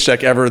EDH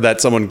deck ever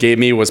that someone gave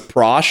me was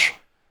Prosh,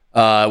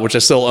 which I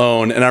still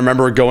own. And I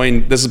remember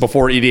going, this is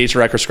before EDH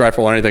Rec or Scryfall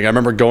or anything. I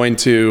remember going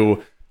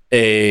to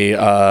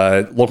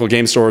a local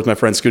game store with my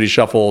friend Scooty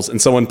Shuffles,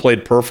 and someone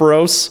played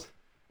Perforos.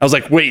 I was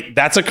like, wait,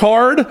 that's a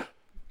card?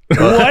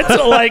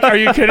 What? Like, are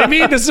you kidding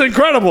me? This is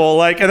incredible.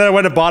 Like, and then I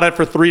went and bought it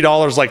for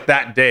 $3 like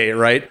that day,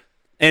 right?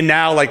 And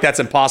now, like, that's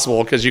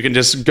impossible because you can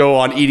just go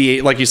on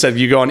EDH, like you said,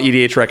 you go on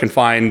EDH Rec and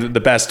find the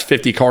best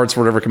 50 cards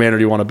for whatever commander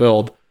you want to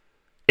build.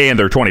 And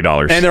they're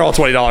 $20. And they're all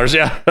 $20,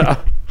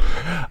 yeah.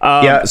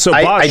 Yeah, so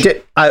I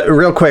did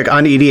real quick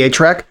on EDH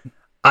Rec.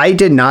 I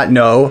did not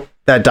know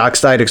that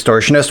Dockside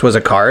Extortionist was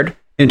a card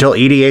until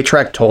EDH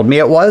Rec told me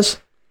it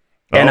was,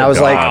 and I was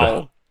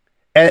like,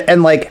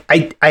 and like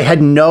I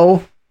had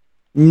no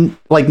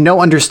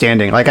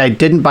understanding. Like I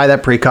didn't buy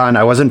that precon.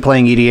 I wasn't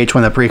playing EDH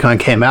when the precon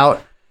came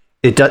out.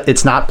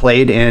 It's not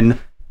played in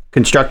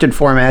constructed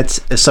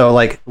formats, so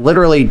like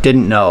literally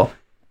didn't know.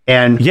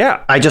 And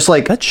yeah, I just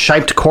like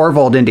typed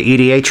Korvold into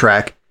EDH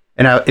Rec,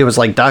 and it was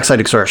like Dockside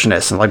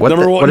Extortionist, and like what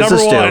does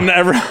this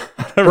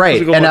do?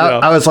 Right, and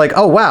I was like,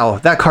 oh wow,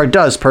 that card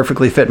does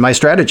perfectly fit my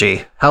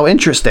strategy. How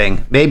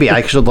interesting. Maybe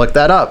I should look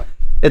that up.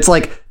 It's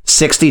like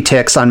 60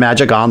 ticks on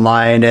Magic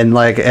Online, and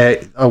like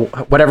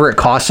whatever it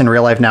costs in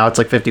real life now, it's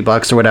like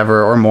 $50 or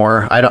whatever or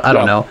more. I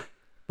don't know.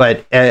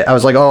 But I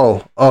was like,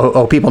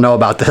 oh, people know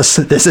about this.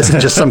 This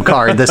isn't just some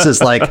card. This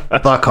is like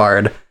the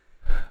card.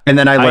 And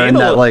then I learned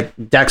that like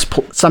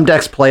some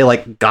decks play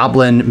like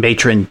Goblin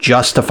Matron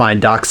just to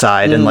find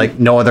Dockside and like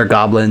no other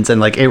goblins.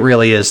 And like it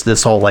really is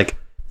this whole like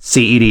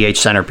CEDH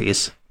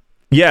centerpiece.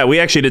 Yeah, we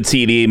actually did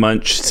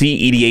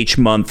CEDH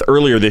month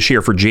earlier this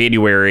year for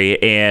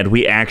January, and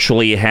we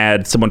actually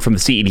had someone from the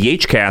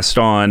CEDH cast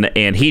on,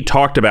 and he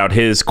talked about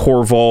his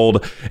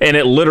Korvold, and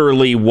it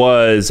literally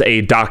was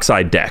a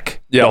Dockside deck.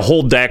 Yep. The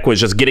whole deck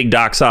was just getting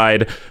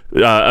Dockside,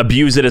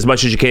 abuse it as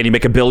much as you can. You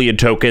make 1 billion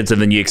tokens,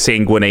 and then you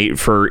exsanguinate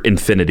for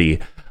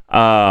infinity.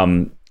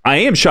 I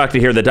am shocked to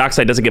hear that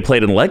Dockside doesn't get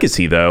played in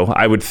Legacy, though.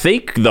 I would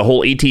think the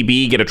whole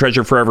ATB, get a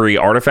treasure for every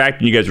artifact,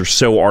 and you guys are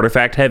so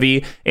artifact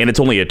heavy, and it's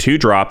only a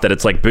 2-drop that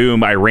it's like,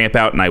 boom, I ramp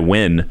out and I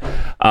win.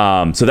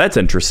 So that's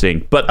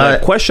interesting. But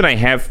the question I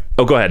have...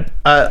 Oh, go ahead.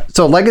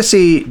 So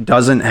Legacy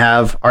doesn't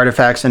have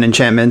artifacts and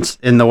enchantments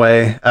in the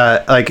way...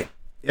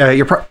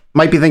 you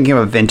might be thinking of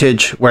a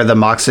Vintage, where the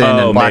Moxen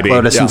and Black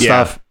Lotus and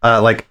stuff...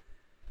 like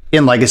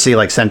in Legacy,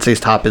 like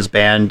Sensei's Top is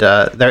banned.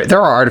 There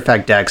are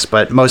artifact decks,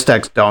 but most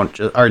decks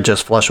are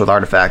just flush with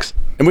artifacts.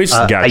 And we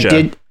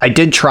gotcha. I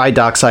did try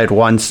Dockside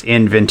once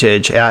in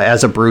Vintage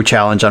as a brew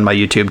challenge on my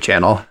YouTube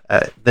channel.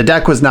 The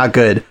deck was not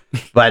good,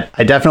 but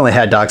I definitely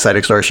had Dockside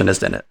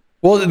Extortionist in it.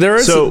 Well, there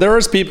is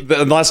people.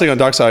 The last thing on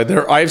Dockside,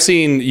 I've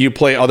seen you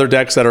play other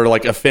decks that are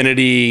like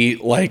affinity,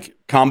 like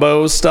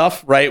combo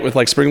stuff, right? With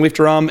like Springleaf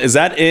Drum. Is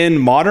that in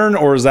Modern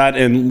or is that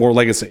in more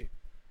Legacy?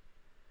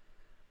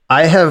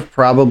 I have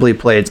probably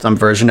played some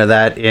version of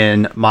that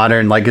in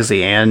Modern,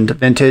 Legacy, and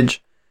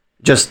Vintage.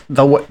 Just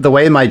the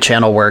way my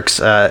channel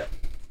works, it's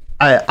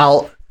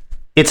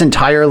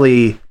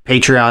entirely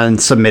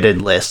Patreon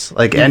submitted lists.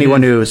 Like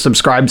anyone who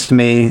subscribes to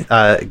me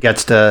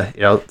gets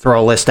to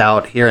throw a list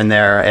out here and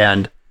there,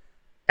 and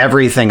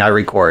everything I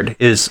record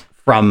is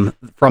from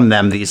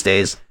them these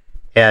days.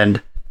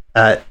 And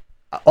a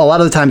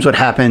lot of the times, what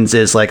happens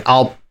is like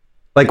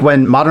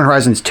when Modern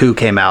Horizons 2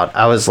 came out,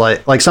 I was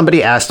like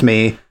somebody asked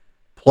me,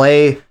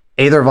 play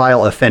Aether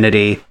Vial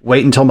Affinity,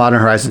 wait until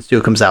Modern Horizons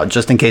 2 comes out,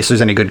 just in case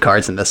there's any good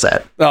cards in the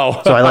set. Oh.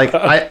 So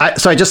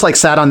I just like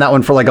sat on that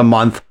one for like a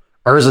month.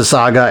 Urza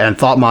Saga and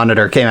Thought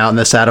Monitor came out in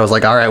the set. I was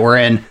like, all right, we're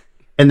in.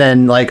 And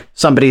then like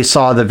somebody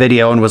saw the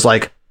video and was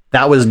like,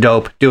 that was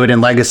dope. Do it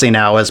in Legacy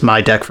now as my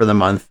deck for the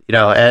month,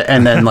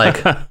 and then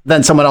like,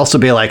 then someone else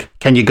would be like,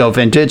 can you go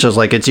Vintage? I was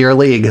like, it's your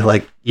league.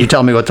 Like, you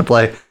tell me what to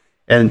play.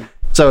 And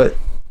so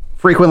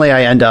frequently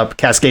I end up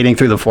cascading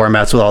through the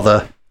formats with all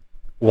the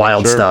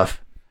wild stuff.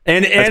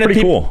 And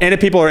cool. And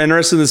if people are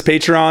interested in this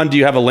Patreon, do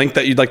you have a link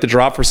that you'd like to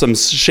drop for some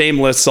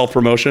shameless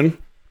self-promotion?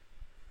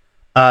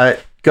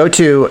 Go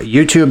to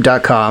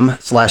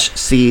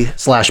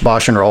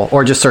youtube.com/c/Bosch and Roll,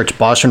 or just search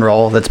Bosch and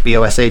Roll. That's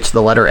BOSH,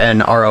 the letter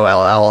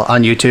NROLL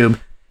on YouTube.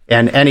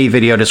 And any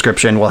video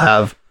description will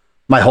have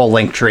my whole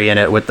link tree in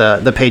it with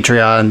the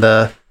Patreon,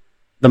 the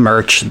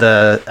merch,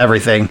 the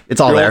everything.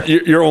 It's all there.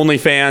 Your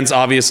OnlyFans,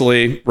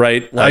 obviously,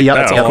 right? Like,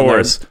 yep, of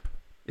course.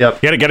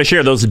 Yep. You gotta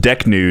share those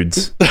deck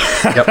nudes.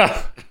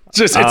 Yep. It's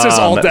just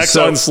all decks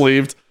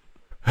unsleeved.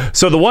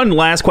 So the one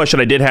last question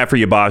I did have for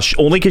you, Bosch,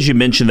 only because you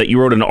mentioned that you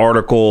wrote an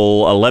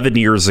article 11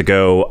 years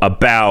ago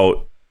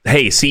about,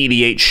 hey,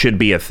 CEDH should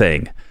be a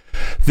thing.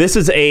 This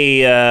is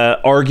a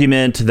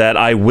argument that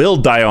I will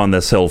die on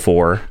this hill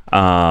for.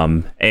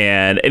 And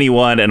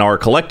anyone in our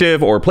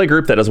collective or play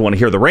group that doesn't want to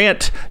hear the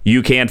rant,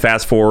 you can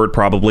fast forward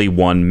probably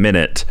 1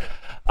 minute.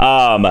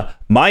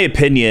 My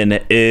opinion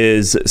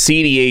is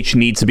CEDH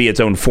needs to be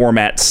its own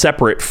format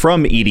separate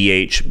from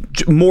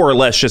EDH, more or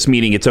less just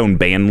meaning its own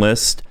ban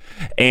list.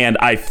 And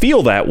I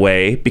feel that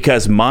way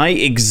because my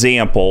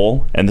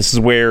example, and this is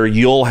where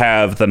you'll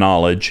have the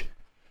knowledge,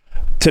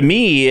 to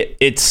me,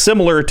 it's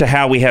similar to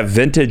how we have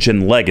Vintage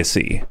and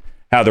Legacy.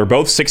 How they're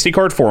both 60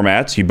 card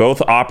formats. You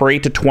both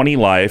operate to 20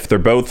 life. They're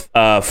both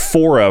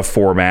Fora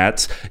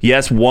formats.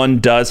 Yes, one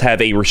does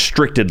have a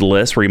restricted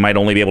list where you might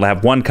only be able to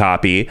have one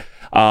copy.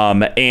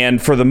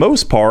 And for the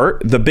most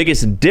part, the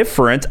biggest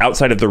difference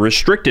outside of the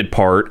restricted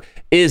part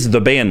is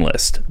the ban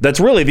list. That's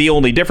really the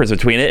only difference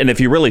between it. And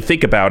if you really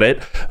think about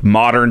it,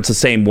 Modern's the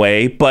same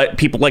way, but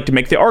people like to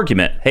make the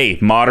argument, hey,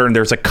 Modern,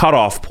 there's a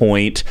cutoff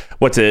point.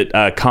 What's it?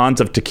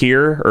 Khans of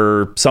Takir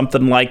or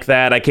something like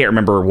that? I can't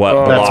remember what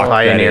block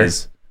that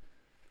is.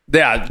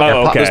 Yeah.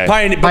 Oh, okay.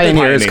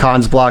 Pioneer is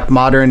Khans block.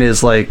 Modern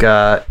is like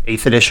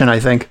 8th edition, I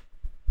think.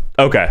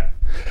 Okay.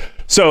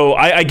 So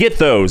I get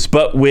those,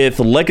 but with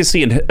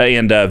Legacy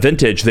and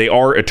Vintage, they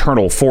are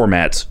eternal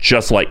formats,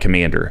 just like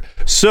Commander.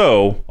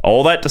 So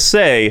all that to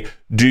say,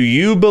 do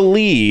you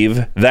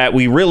believe that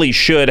we really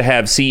should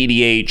have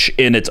CEDH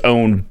in its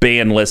own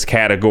ban list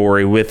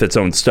category with its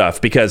own stuff?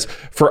 Because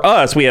for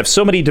us, we have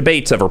so many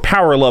debates over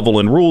power level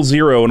and rule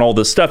zero and all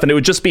this stuff, and it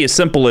would just be as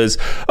simple as,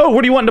 oh,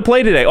 what are you wanting to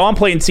play today? Oh, I'm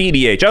playing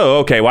CEDH. Oh,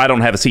 okay, well, I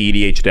don't have a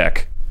CEDH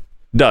deck.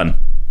 Done.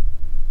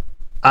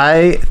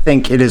 I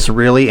think it is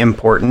really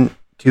important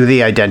to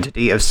the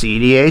identity of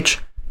CEDH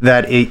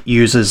that it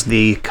uses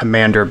the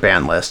Commander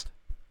ban list.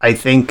 I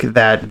think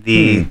that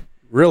the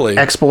really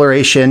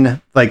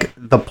exploration, like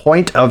the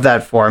point of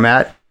that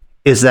format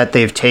is that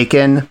they've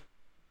taken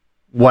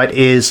what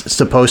is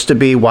supposed to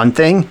be one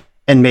thing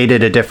and made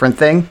it a different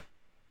thing.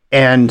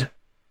 And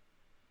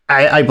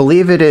I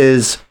believe it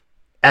is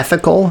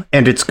ethical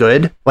and it's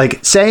good.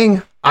 Like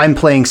saying I'm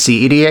playing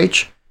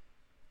CEDH,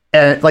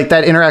 and like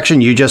that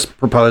interaction you just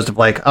proposed of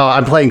like, oh,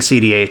 I'm playing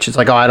CEDH. It's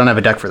like, oh, I don't have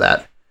a deck for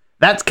that.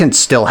 That can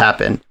still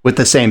happen with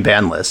the same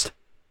ban list.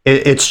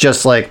 It's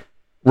just like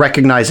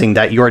recognizing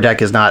that your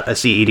deck is not a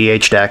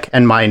CEDH deck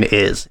and mine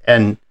is,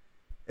 and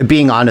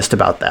being honest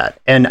about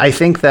that. And I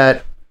think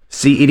that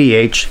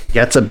CEDH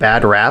gets a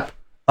bad rap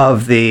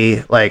of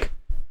the like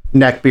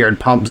neckbeard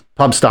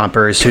pub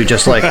stompers who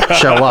just like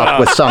show up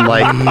with some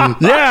like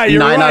yeah,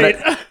 you're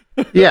right.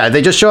 Yeah,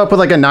 they just show up with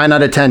like a 9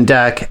 out of 10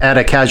 deck at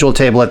a casual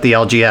table at the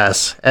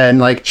LGS, and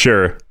like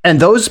sure. And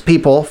those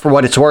people, for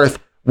what it's worth,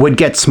 would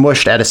get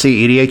smushed at a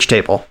CEDH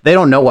table. They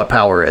don't know what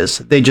power is.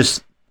 They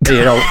just,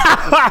 you know,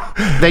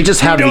 they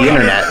just have the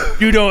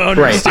internet. You don't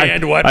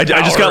understand what I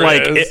just got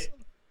like is.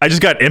 I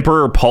just got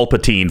Emperor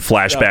Palpatine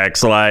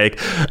flashbacks,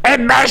 like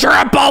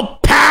immeasurable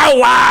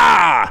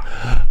power.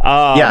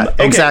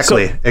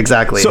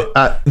 Exactly. So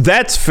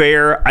that's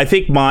fair. I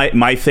think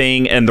my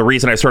thing, and the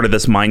reason I started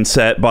this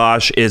mindset,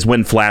 Bosch, is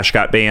when Flash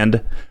got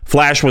banned.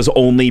 Flash was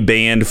only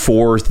banned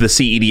for the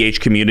CEDH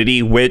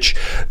community, which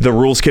the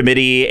rules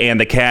committee and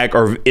the CAG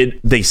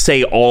they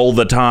say all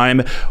the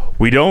time.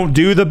 We don't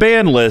do the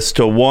ban list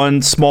to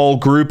one small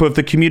group of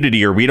the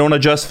community, or we don't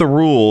adjust the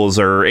rules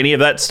or any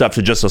of that stuff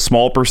to just a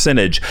small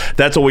percentage.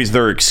 That's always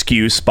their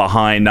excuse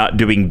behind not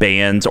doing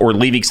bans or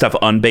leaving stuff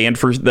unbanned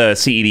for the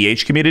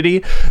CEDH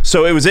community.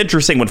 So it was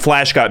interesting when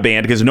Flash got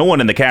banned because no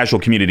one in the casual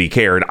community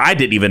cared. I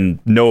didn't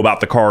even know about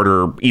the card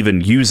or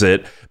even use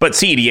it, but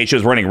CEDH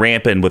was running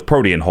rampant with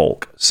Protean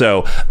Hulk.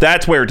 So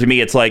that's where, to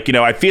me, it's like, you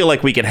know, I feel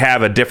like we could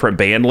have a different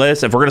ban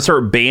list if we're going to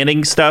start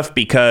banning stuff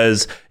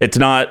because it's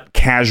not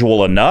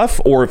casual enough,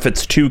 or if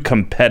it's too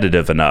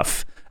competitive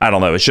enough. I don't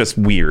know. It's just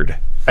weird.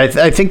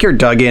 I think you're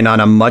dug in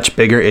on a much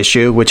bigger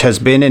issue, which has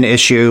been an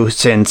issue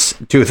since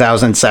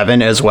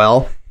 2007 as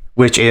well,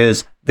 which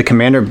is the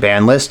Commander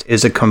ban list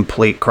is a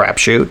complete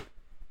crapshoot.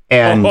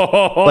 And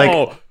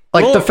the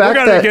fact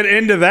we're gonna get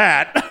into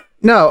that.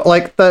 No,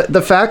 like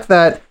the fact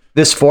that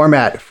this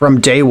format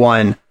from day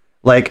one,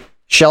 like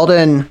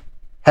Sheldon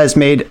has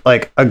made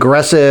like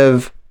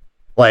aggressive,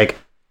 like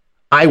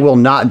I will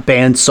not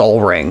ban Sol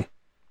Ring.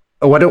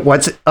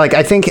 What's like?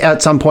 I think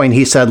at some point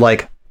he said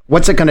like,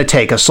 what's it going to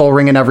take, a Sol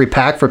Ring in every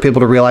pack for people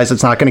to realize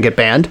it's not going to get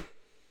banned?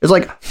 It's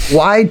like,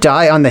 why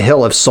die on the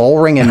hill of Sol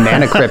Ring and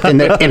Mana Crypt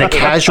in a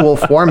casual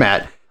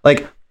format?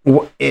 Like,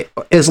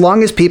 as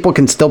long as people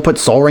can still put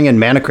Sol Ring and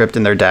Mana Crypt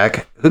in their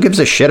deck, who gives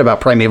a shit about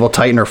Primeval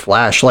Titan or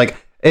Flash? Like,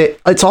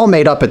 it's all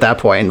made up at that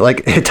point.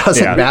 Like, it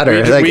doesn't matter.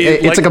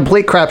 It's a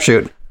complete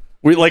crapshoot.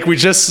 We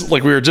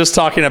were just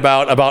talking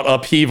about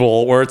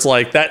Upheaval, where it's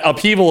like that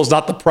Upheaval is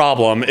not the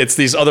problem. It's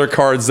these other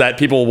cards that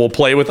people will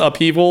play with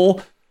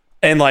Upheaval.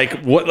 And like,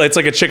 it's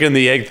like a chicken and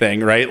the egg thing,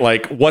 right?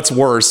 Like, what's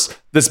worse,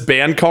 this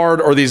ban card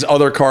or these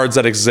other cards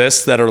that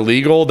exist that are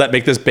legal that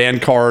make this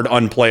ban card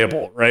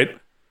unplayable, right?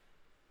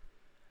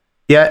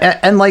 Yeah,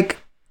 and like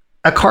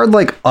a card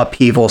like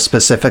Upheaval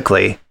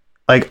specifically,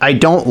 like I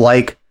don't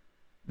like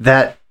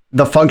that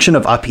the function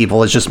of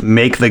Upheaval is just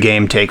make the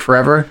game take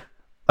forever.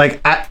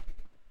 Like,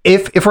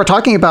 if we're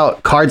talking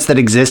about cards that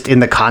exist in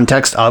the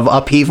context of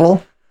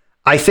Upheaval,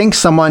 I think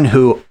someone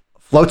who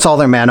floats all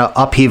their mana,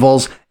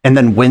 upheavals, and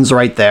then wins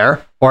right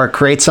there, or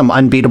creates some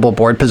unbeatable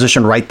board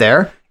position right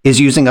there, is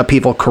using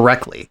Upheaval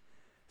correctly.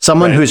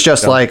 Someone who's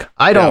just like,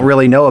 I don't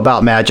really know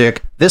about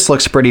Magic. This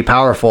looks pretty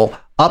powerful.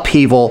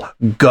 upheaval,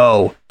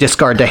 go,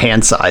 discard to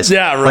hand size.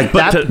 Yeah, right.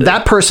 Like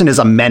that person is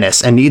a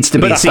menace and needs to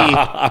be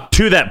stopped.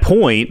 To that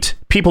point,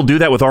 people do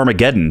that with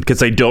Armageddon because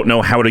they don't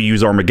know how to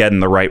use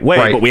Armageddon the right way,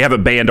 Right. but we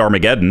haven't banned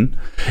Armageddon.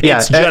 Yeah,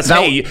 It's just, that-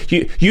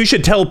 hey, you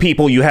should tell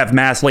people you have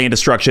mass land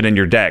destruction in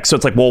your deck. So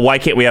it's like, well, why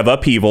can't we have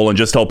upheaval and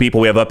just tell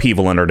people we have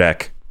upheaval in our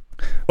deck?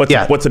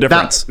 What's the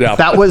difference?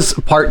 That was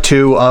part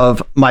 2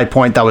 of my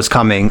point that was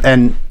coming.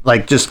 And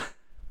like, just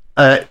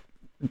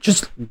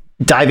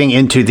diving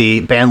into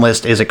the ban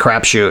list is a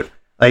crapshoot.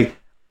 Like,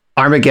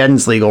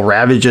 Armageddon's legal,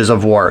 Ravages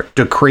of War,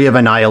 Decree of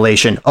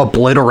Annihilation,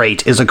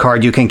 Obliterate is a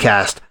card you can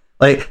cast.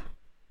 Like,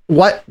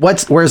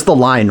 where's the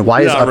line?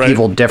 Why is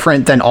upheaval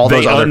different than all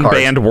those other cards?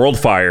 They unbanned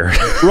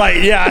Worldfire.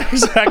 Right, yeah,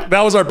 exactly.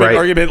 That was our big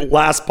argument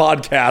last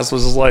podcast,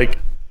 was just like,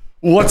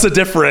 what's the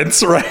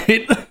difference,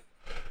 right?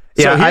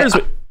 Yeah,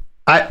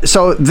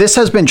 so this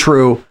has been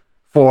true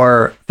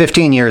for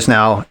 15 years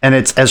now, and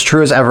it's as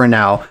true as ever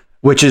now,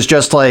 which is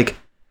just like,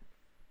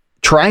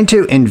 trying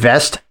to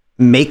invest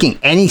making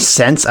any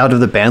sense out of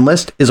the ban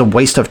list is a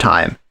waste of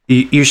time.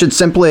 You should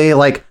simply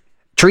like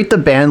treat the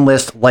ban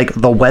list like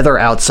the weather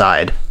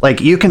outside.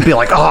 Like, you can be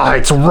like, oh,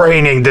 it's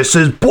raining, this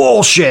is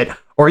bullshit.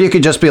 Or you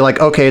could just be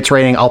like, okay, it's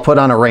raining, I'll put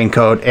on a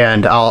raincoat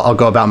and I'll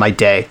go about my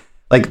day.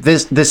 Like,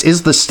 this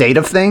is the state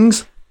of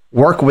things.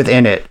 Work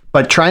within it.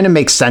 But trying to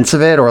make sense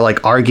of it or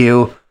like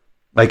argue,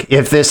 like,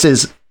 if this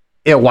is,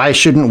 why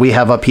shouldn't we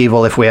have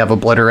upheaval if we have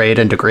Obliterate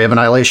and Decree of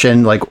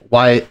Annihilation? Like,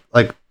 why?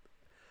 Like,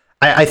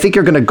 I think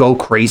you're going to go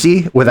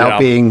crazy without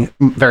being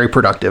very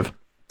productive.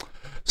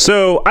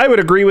 So I would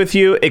agree with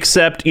you,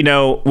 except,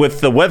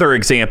 with the weather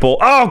example,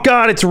 oh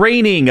God, it's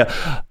raining.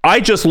 I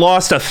just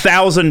lost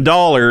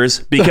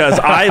 $1,000 because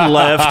I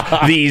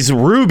left these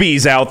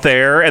rubies out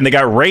there and they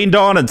got rained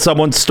on and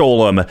someone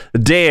stole them.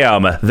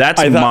 Damn,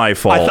 that's my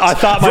fault. I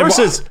thought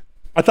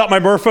my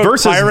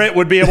Merfolk pirate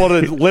would be able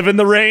to live in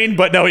the rain,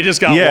 but no, he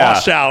just got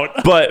washed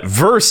out. But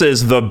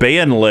versus the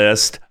ban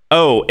list,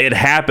 oh, it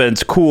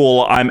happens.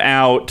 Cool, I'm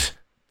out.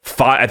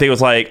 I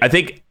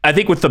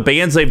think with the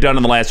bans they've done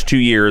in the last 2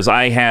 years,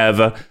 I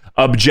have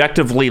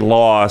objectively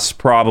lost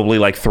probably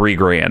like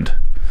 $3,000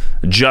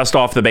 just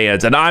off the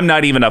bans. And I'm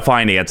not even a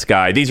finance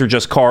guy. These are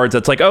just cards.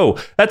 That's like, oh,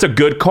 that's a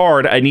good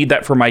card. I need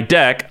that for my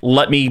deck.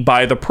 Let me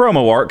buy the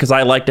promo art because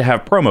I like to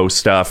have promo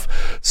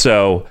stuff.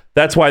 So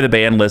that's why the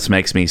ban list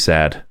makes me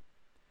sad.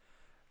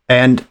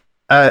 And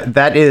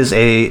that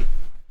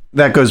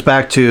goes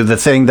back to the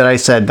thing that I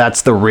said.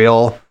 That's the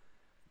real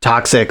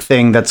toxic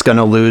thing that's going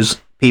to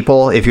lose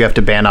people if you have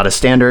to ban out a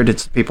standard.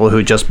 It's people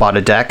who just bought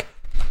a deck.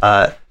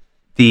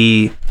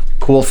 The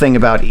cool thing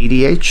about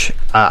EDH,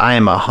 I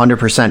am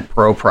 100%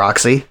 pro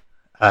proxy.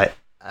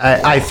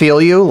 I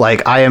feel you.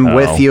 Like, I am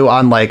with you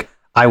on, like,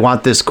 I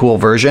want this cool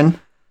version.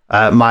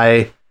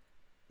 My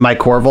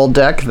Corvold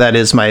deck, that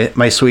is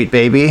my sweet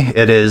baby.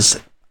 It is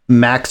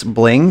max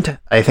blinged.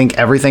 I think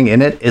everything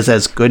in it is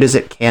as good as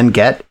it can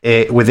get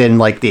within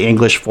like the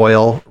English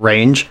foil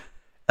range.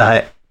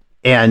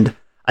 And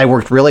I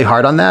worked really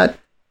hard on that.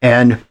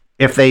 And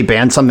if they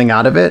ban something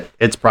out of it,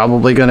 it's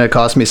probably going to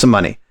cost me some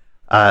money.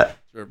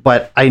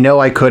 But I know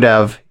I could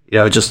have,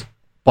 just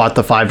bought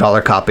the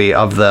 $5 copy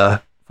of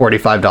the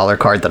 $45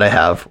 card that I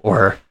have,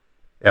 or,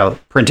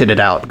 printed it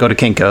out, go to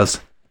Kinko's,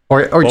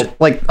 or just,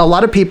 like, a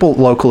lot of people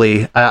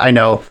locally, I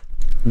know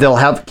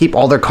they'll keep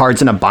all their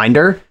cards in a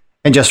binder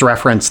and just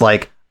reference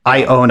like,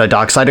 I own a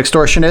Dockside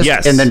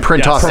Extortionist, and then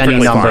print off any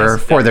number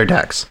for their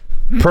decks.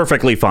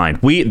 Perfectly fine.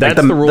 That's like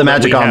the rule. The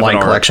Magic Online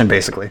collection,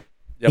 basically.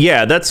 Yep.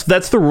 Yeah, that's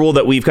the rule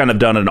that we've kind of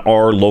done in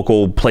our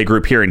local play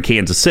group here in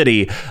Kansas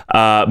City,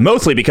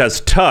 mostly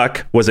because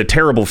Tuck was a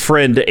terrible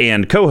friend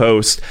and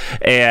co-host,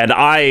 and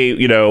I,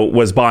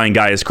 was buying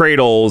Gaia's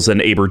Cradles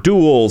and Aber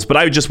Duels, but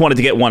I just wanted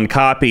to get one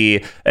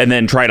copy and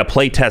then try to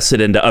play test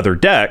it into other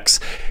decks.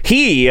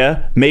 He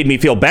made me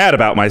feel bad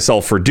about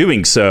myself for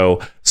doing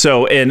so.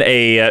 So in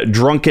a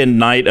drunken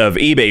night of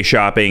eBay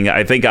shopping,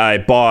 I think I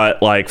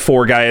bought like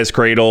 4 Gaia's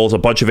Cradles, a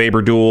bunch of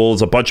Aber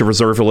Duels, a bunch of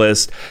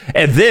Reservalist.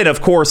 And then,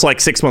 of course, like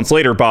 6 months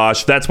later,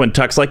 Bosch, that's when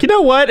Tuck's like, you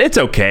know what? It's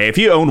okay. If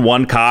you own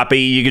one copy,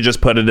 you can just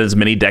put it in as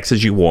many decks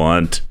as you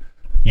want.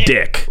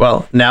 Dick.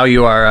 Well, now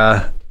you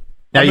are...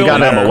 now you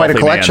got quite a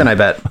collection, man. I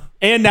bet.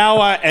 And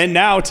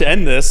now to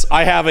end this,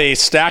 I have a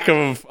stack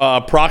of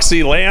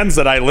proxy lands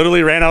that I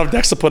literally ran out of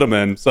decks to put them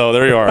in. So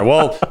there you are.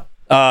 Well...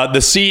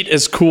 the seat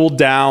is cooled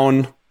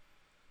down.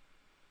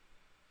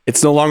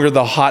 It's no longer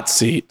the hot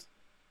seat.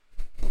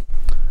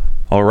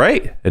 All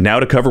right. And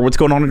now to cover what's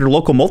going on in your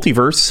local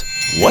multiverse.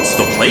 What's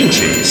the plane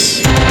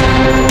chase?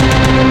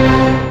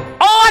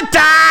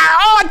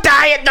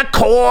 Order in the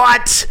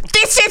court.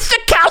 This is the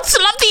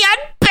Council of the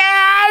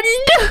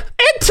Unbanned.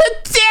 And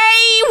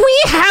today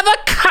we have a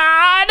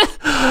card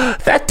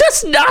that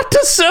does not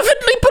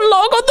deservedly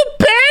belong on the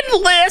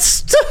ban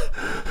list.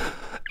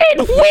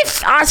 And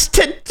with us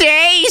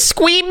today,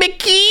 Squee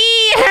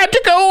McGee had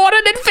to go on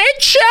an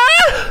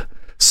adventure.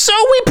 So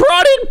we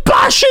brought in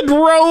Bosch and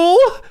Roll.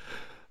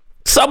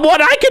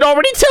 Someone I can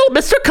already tell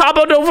Mr.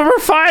 Combo November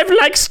 5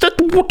 likes to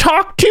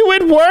talk to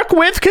and work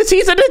with because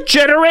he's a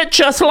degenerate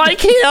just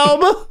like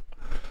him.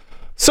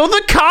 So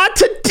the card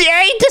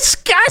today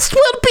discussed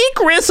will be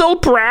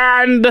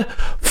Griselbrand.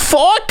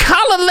 4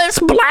 colorless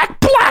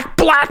black.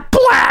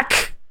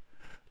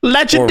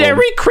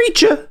 Legendary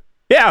creature.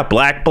 Yeah,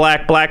 black.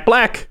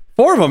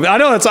 4 of them. I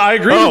know, I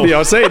agree with you. I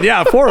was saying,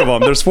 4 of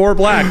them. There's 4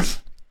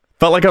 blacks.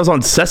 Felt like I was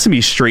on Sesame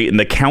Street and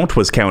the count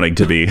was counting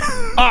to me. 4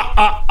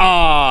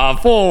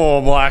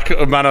 black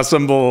mana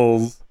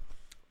symbols.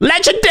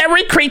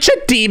 Legendary creature,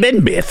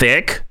 demon,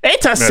 mythic.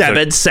 It's a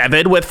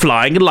 7/7 with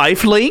flying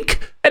life link,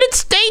 and it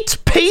states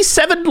pay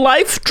 7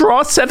 life,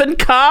 draw 7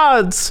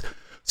 cards.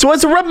 So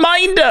as a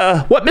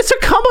reminder, what Mr.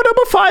 Combo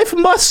number 5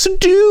 must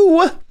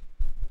do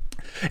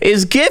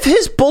is give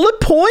his bullet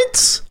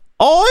points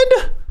on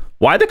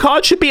why the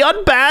card should be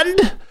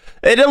unbanned.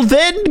 It'll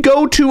then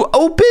go to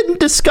open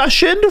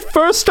discussion,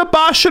 first to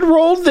Bosch and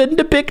Roll, then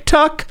to Big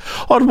Tuck,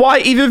 on why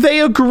either they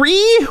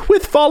agree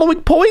with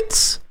following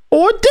points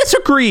or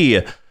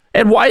disagree,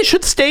 and why it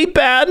should stay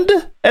banned.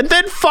 And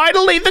then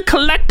finally, the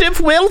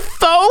collective will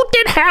vote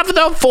and have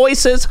their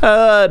voices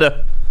heard.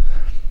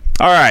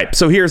 All right,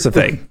 so here's the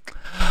thing.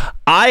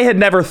 I had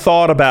never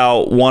thought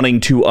about wanting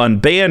to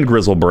unban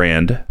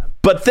Griselbrand,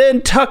 but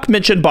then Tuck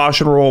mentioned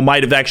Bosch and Roll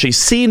might have actually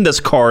seen this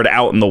card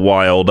out in the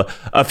wild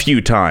a few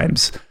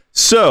times.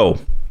 So,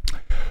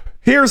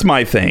 here's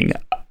my thing.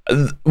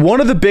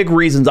 One of the big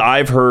reasons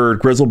I've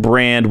heard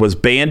Griselbrand was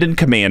banned in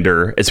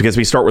Commander is because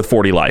we start with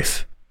 40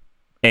 life.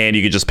 And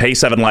you could just pay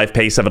 7 life,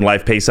 pay 7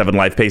 life, pay 7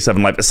 life, pay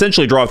 7 life,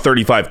 essentially draw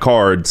 35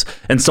 cards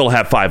and still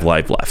have 5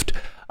 life left.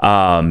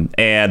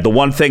 And the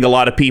one thing a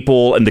lot of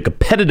people in the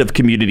competitive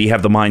community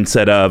have the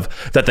mindset of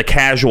that the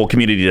casual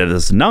community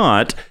does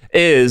not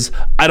is,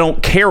 I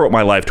don't care what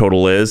my life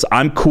total is.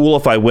 I'm cool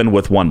if I win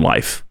with 1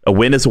 life. A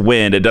win is a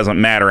win. It doesn't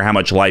matter how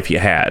much life you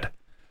had.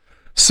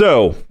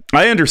 So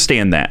I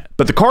understand that,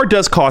 but the card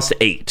does cost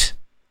 8.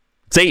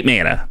 It's 8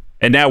 mana.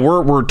 And now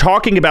we're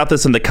talking about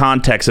this in the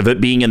context of it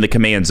being in the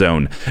command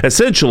zone.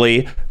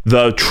 Essentially,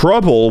 the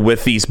trouble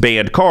with these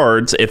banned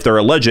cards, if they're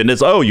a legend,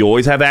 is, you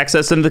always have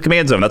access into the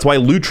command zone. That's why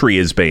Lutri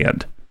is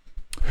banned.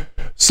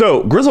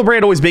 So,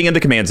 Griselbrand always being in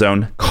the command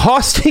zone,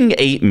 costing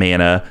 8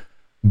 mana.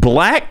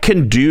 Black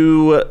can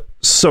do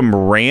some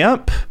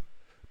ramp,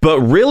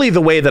 but really the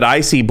way that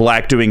I see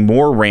Black doing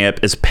more ramp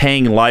is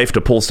paying life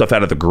to pull stuff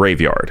out of the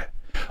graveyard.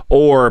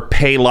 Or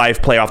pay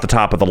life, play off the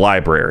top of the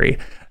library.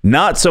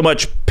 Not so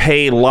much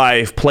pay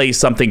life, play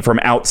something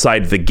from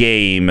outside the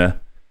game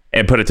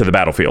and put it to the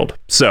battlefield.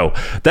 So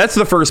that's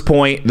the first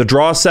point. The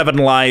draw 7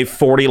 life,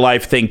 40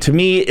 life thing to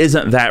me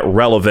isn't that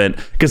relevant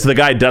because the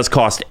guy does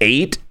cost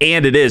 8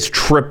 and it is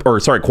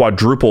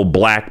quadruple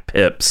black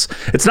pips.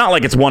 It's not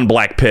like it's 1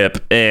 black pip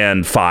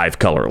and 5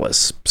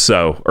 colorless.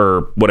 So,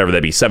 or whatever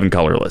that be, 7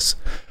 colorless.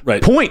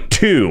 Right. Point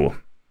 2.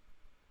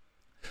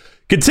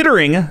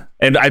 Considering,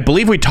 and I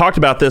believe we talked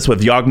about this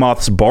with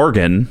Yawgmoth's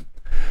Bargain,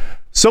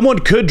 someone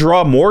could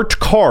draw more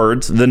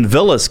cards than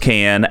Vilas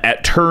can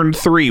at turn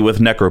 3 with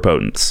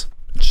Necropotence.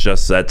 It's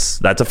just,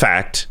 that's a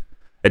fact.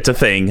 It's a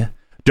thing.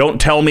 Don't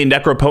tell me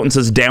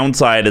Necropotence's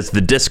downside is the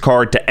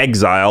discard to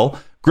exile.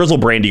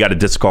 Griselbrand, you got to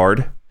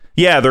discard.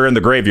 Yeah, they're in the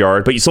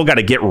graveyard, but you still got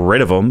to get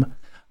rid of them.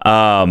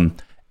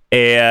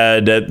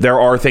 And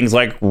there are things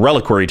like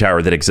Reliquary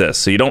Tower that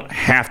exists, so you don't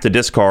have to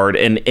discard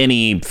in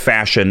any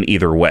fashion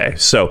either way.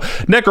 So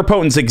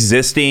Necropotence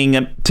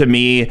existing, to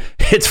me,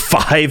 it's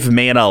 5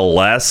 mana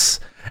less,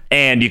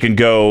 and you can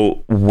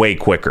go way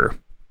quicker.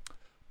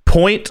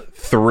 Point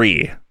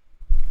 3.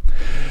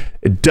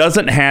 It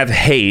doesn't have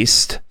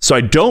haste, so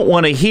I don't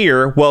want to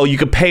hear, well, you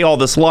could pay all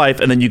this life,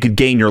 and then you could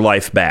gain your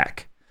life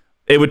back.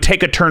 It would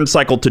take a turn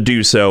cycle to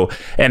do so.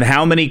 And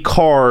how many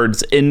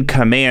cards in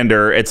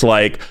Commander, it's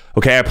like,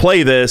 okay, I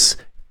play this.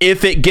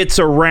 If it gets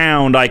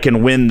around, I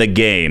can win the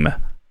game.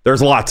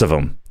 There's lots of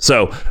them.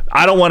 So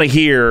I don't want to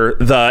hear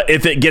the,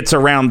 if it gets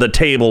around the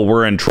table,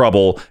 we're in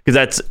trouble, because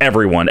that's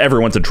everyone.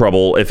 Everyone's in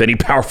trouble if any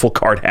powerful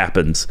card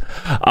happens.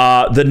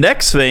 The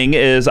next thing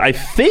is, I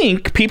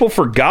think people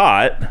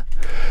forgot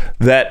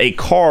that a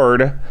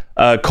card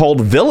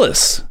called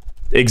Vilas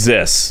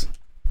exists.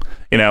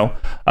 You know,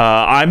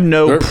 I'm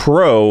no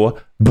pro,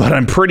 but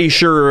I'm pretty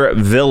sure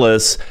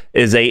Vilas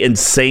is a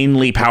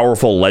insanely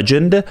powerful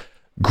legend,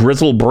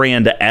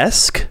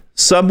 Griselbrand-esque,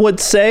 some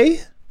would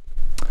say.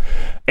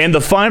 And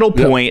the final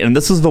point, and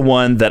this is the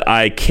one that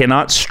I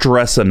cannot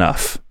stress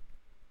enough.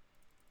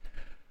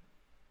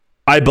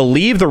 I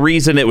believe the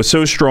reason it was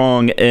so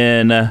strong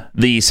in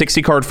the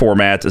 60-card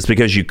formats is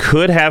because you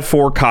could have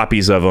 4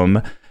 copies of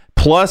them,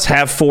 plus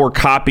have 4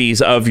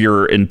 copies of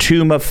your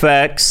Entomb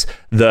effects,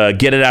 the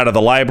get it out of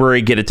the library,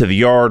 get it to the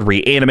yard,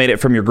 reanimate it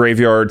from your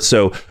graveyard,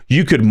 so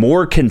you could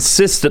more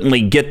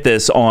consistently get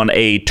this on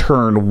a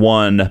turn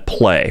 1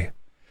 play.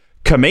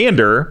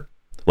 Commander,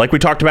 like we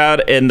talked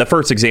about in the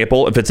first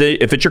example, if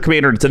it's your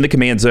commander and it's in the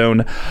command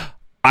zone,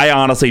 I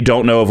honestly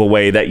don't know of a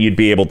way that you'd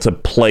be able to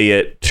play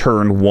it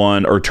turn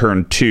 1 or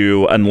turn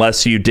 2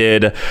 unless you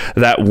did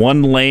that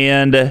 1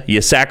 land,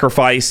 you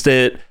sacrificed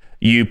it,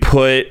 You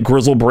put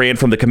Grizzlebrand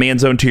from the command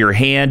zone to your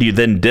hand. You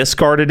then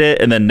discarded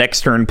it, and then next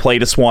turn play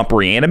to swamp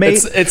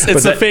reanimate. It's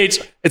the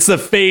phage. It's the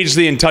phage,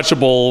 the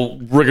untouchable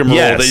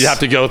rigmarole that you have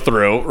to go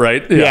through,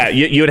 right? Yeah,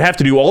 you would have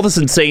to do all this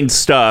insane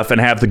stuff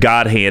and have the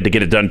God Hand to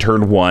get it done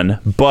turn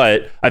 1.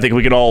 But I think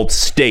we can all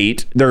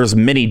state there's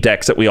many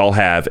decks that we all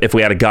have. If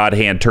we had a God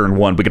Hand turn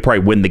 1, we could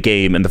probably win the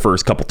game in the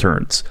first couple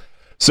turns.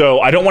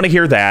 So I don't want to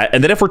hear that.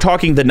 And then if we're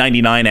talking the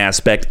 99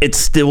 aspect, it's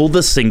still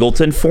the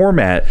Singleton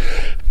format.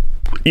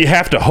 You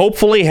have to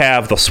hopefully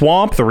have the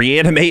Swamp, the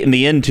Reanimate, and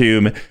the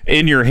Entomb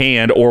in your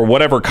hand, or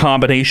whatever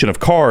combination of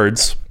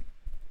cards.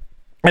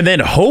 And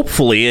then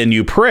hopefully, and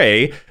you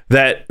pray,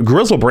 that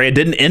Grizzlebrand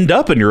didn't end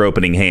up in your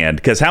opening hand.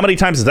 Because how many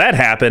times does that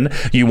happen?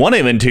 You want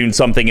to entune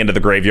something into the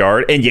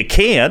graveyard, and you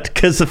can't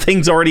because the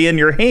thing's already in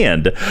your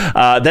hand.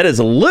 That has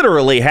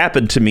literally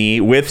happened to me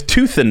with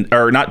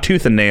not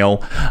Tooth and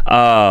Nail.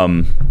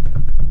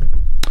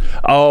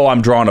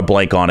 I'm drawing a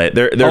blank on it.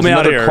 There's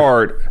another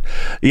card.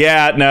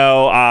 Yeah,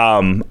 no.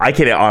 I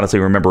can't honestly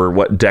remember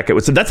what deck it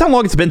was. That's how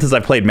long it's been since I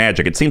played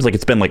Magic. It seems like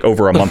it's been like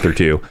over a month or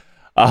two.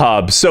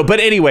 But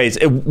anyways,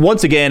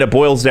 once again, it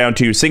boils down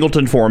to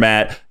Singleton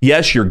format.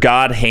 Yes, your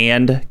God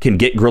Hand can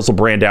get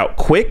Grizzlebrand out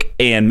quick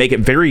and make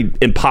it very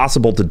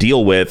impossible to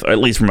deal with, at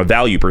least from a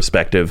value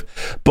perspective.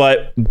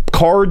 But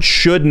cards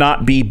should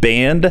not be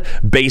banned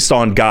based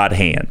on God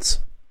Hands.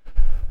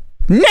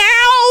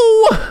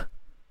 Now,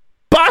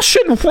 Bosh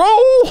and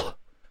Roll,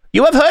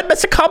 you have heard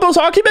Mr. Combo's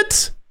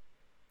arguments.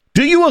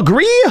 Do you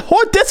agree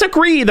or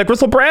disagree that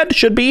Grizzlebrand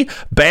should be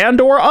banned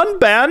or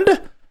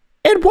unbanned?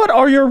 And what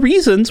are your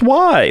reasons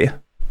why?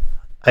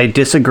 I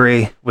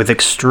disagree with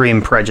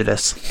extreme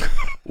prejudice.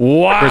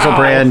 Wow.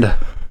 Grizzlebrand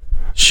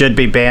should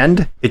be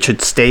banned. It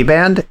should stay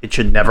banned. It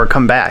should never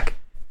come back.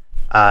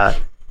 I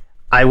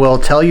will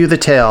tell you the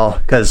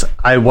tale because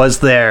I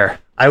was there.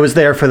 I was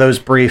there for those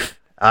brief.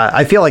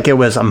 I feel like it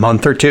was a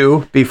month or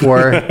two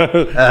before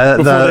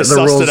the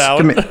rules.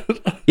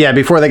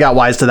 Before they got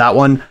wise to that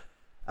one.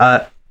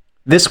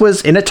 This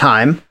was in a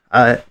time.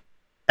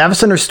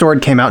 Avacyn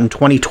Restored came out in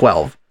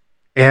 2012.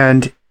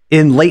 And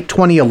in late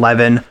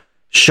 2011,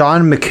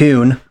 Sean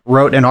McCune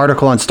wrote an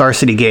article on Star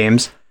City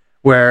Games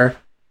where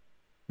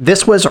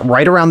this was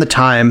right around the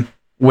time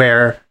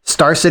where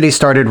Star City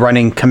started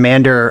running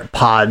Commander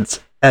pods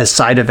as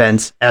side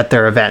events at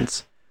their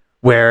events,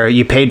 where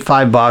you paid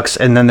 $5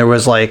 and then there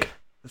was like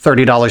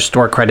 $30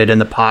 store credit in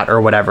the pot or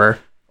whatever,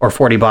 or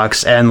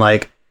 $40. And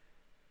like,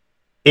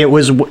 it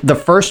was the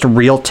first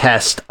real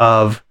test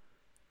of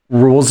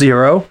Rule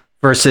Zero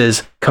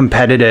versus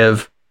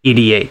competitive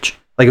EDH.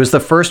 Like, it was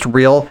the first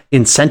real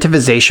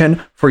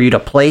incentivization for you to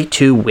play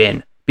to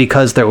win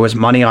because there was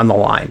money on the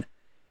line.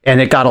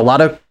 And it got a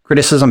lot of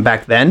criticism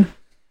back then.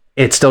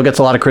 It still gets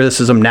a lot of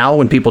criticism now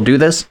when people do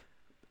this.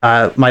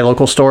 My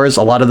local stores,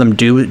 a lot of them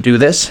do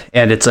this,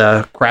 and it's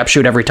a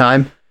crapshoot every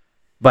time.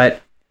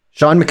 But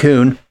Sean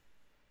McCune,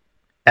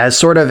 as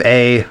sort of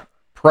a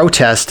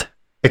protest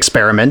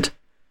experiment,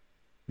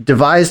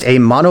 devised a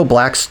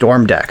mono-black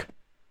Storm deck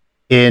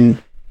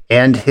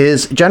and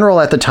his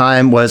general at the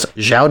time was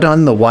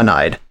Xiaodun the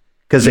One-Eyed,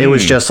 because it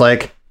was just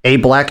like a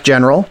black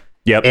general,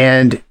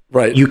 and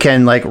you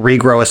can like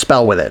regrow a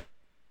spell with it.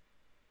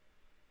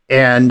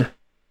 And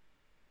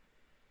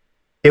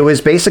it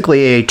was basically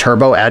a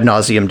turbo ad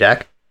nauseum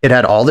deck. It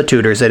had all the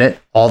tutors in it,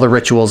 all the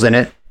rituals in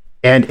it,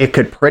 and it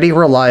could pretty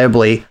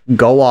reliably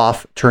go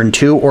off turn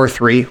 2 or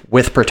 3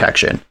 with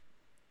protection.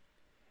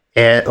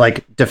 And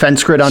like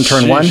defense grid on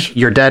turn 1,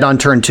 you're dead on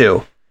turn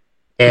 2.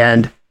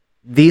 And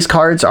these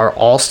cards are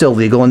all still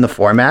legal in the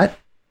format.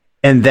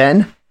 And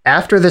then,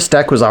 after this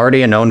deck was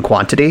already a known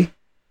quantity,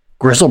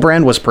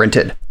 Grizzlebrand was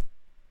printed.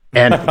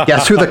 And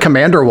guess who the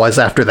commander was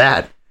after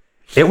that?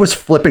 It was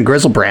flipping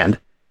Grizzlebrand.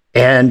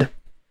 And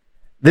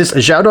this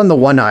Xiaodun the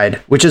One-Eyed,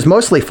 which is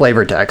mostly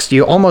flavor text,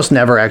 you almost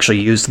never actually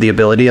used the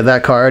ability of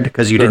that card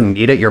because you didn't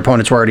need it. Your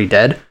opponents were already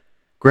dead.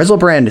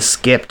 Grizzlebrand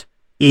skipped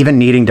even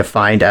needing to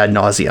find ad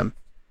nauseum.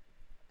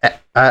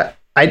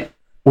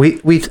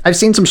 I've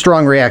seen some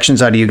strong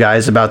reactions out of you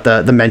guys about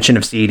the mention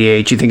of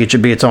CEDH. You think it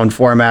should be its own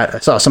format. I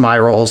saw some eye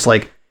rolls.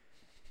 Like,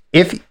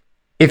 if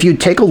you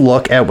take a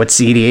look at what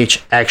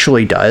CEDH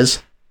actually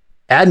does,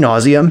 ad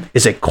nauseum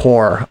is a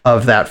core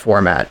of that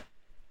format.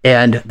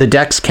 And the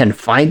decks can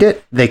find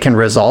it, they can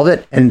resolve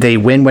it, and they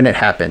win when it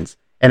happens.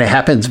 And it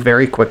happens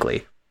very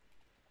quickly.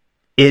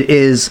 It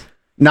is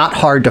not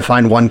hard to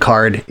find one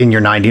card in your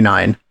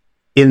 99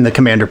 in the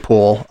commander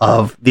pool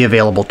of the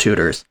available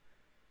tutors.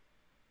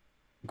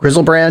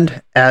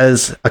 Grizzlebrand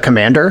as a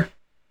commander,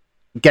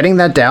 getting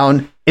that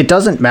down, it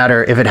doesn't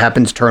matter if it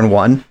happens turn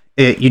 1.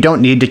 You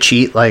don't need to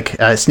cheat, like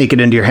sneak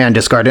it into your hand,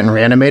 discard it, and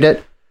reanimate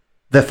it.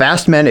 The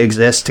fast men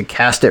exist to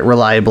cast it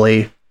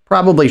reliably,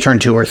 probably turn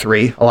 2 or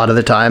 3 a lot of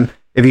the time,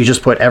 if you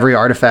just put every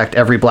artifact,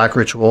 every black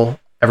ritual,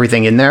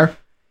 everything in there.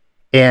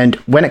 And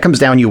when it comes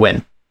down, you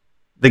win.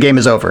 The game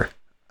is over.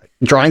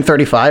 Drawing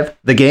 35,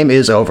 the game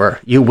is over.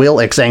 You will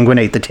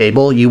exsanguinate the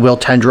table. You will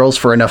tendrils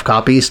for enough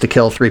copies to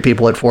kill 3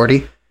 people at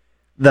 40.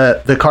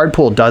 The card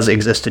pool does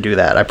exist to do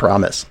that, I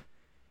promise.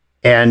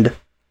 And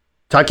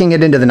tucking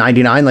it into the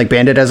 99, like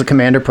Bandit as a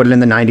commander, put it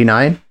in the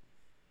 99.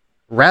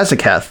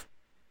 Razaketh,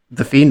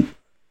 the Fiend,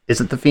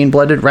 is it the Fiend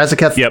Blooded?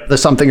 Razaketh, Yep. the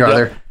something or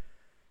other.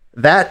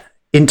 That,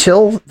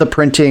 until the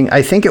printing,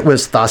 I think it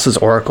was Thassa's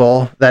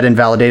Oracle that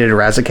invalidated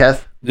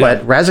Razaketh,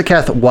 but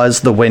Razaketh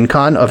was the win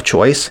con of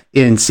choice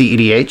in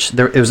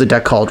CEDH. It was a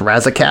deck called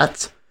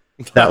Razakats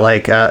that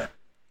like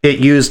it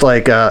used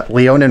like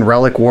Leonin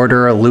Relic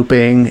Warder,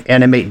 looping,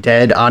 animate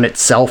dead on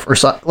itself, or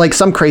like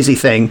some crazy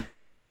thing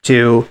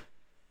to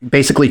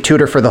basically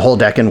tutor for the whole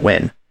deck and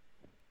win.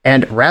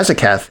 And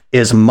Razaketh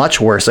is much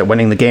worse at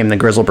winning the game than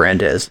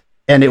Griselbrand is.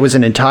 And it was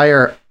an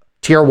entire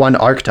tier 1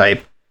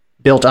 archetype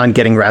built on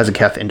getting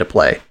Razaketh into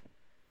play.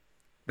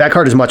 That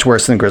card is much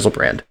worse than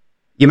Griselbrand.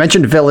 You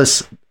mentioned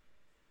Villas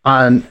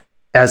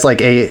as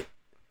like a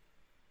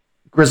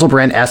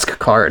Griselbrand-esque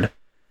card.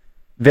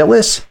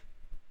 Villas,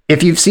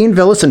 if you've seen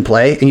Villas in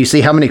play and you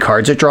see how many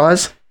cards it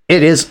draws,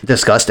 it is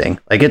disgusting.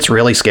 Like, it's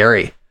really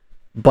scary.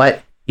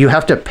 But you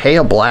have to pay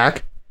a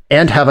black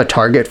and have a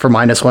target for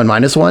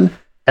 -1/-1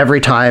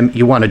 every time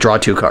you want to draw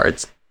 2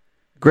 cards.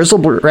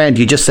 Griselbrand,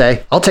 you just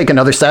say, I'll take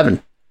another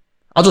 7.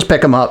 I'll just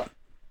pick them up.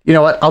 You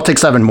know what? I'll take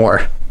 7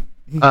 more.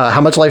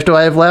 How much life do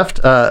I have left?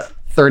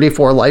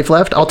 34 life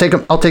left. I'll take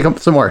them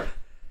some more.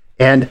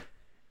 And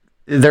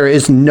there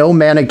is no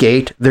mana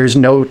gate. There's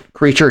no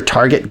creature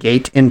target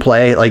gate in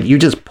play. Like, you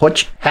just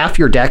put half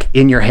your deck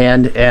in your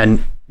hand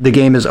and the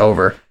game is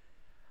over.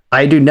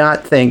 I do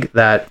not think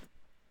that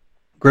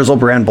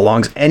Griselbrand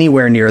belongs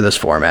anywhere near this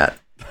format.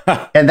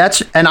 And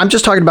I'm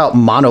just talking about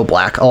mono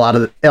black. A lot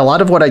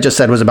of what I just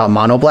said was about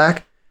mono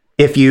black.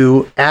 If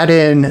you add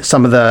in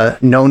some of the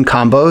known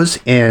combos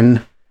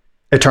in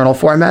Eternal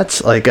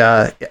formats, like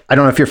I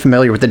don't know if you're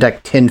familiar with the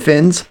deck Tin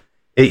Fins.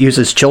 It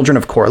uses Children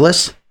of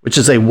Corliss, which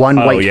is a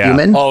white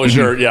human. Oh,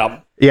 sure, yeah.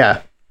 Yeah.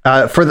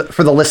 For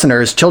the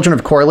listeners, Children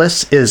of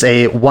Corliss is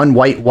a 1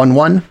 white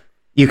 1/1.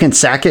 You can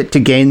sack it to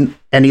gain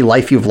any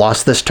life you've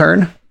lost this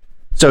turn.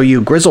 So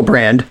you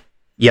Griselbrand,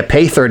 you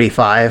pay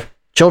 35.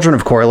 Children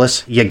of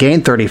Corliss, you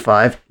gain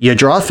 35. You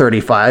draw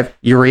 35.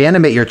 You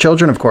reanimate your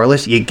Children of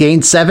Corliss, you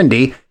gain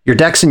 70. Your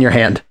deck's in your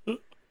hand.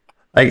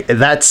 Like,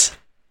 there's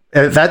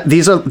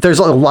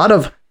a lot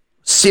of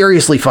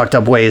seriously fucked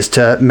up ways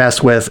to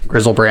mess with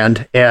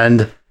Griselbrand,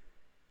 and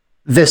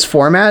this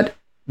format,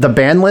 the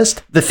ban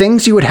list, the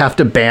things you would have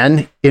to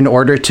ban in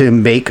order to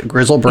make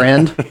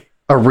Griselbrand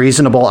a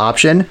reasonable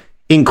option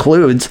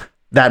includes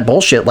that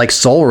bullshit like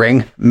Soul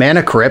Ring,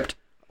 Mana Crypt,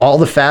 all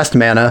the fast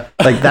mana,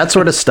 like that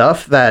sort of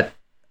stuff that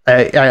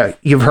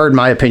you've heard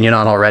my opinion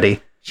on already.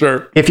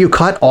 Sure. If you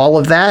cut all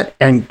of that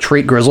and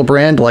treat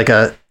Griselbrand like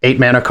a 8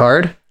 mana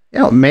card,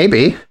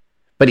 maybe.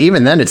 But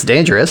even then, it's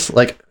dangerous.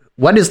 Like,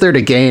 what is there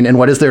to gain and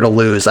what is there to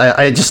lose?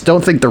 I just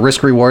don't think the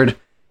risk reward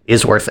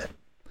is worth it.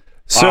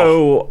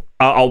 So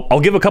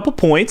I'll give a couple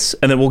points,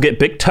 and then we'll get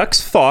Big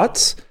Tuck's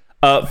thoughts.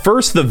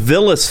 First, the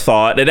Villas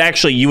thought, and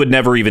actually you would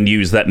never even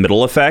use that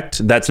middle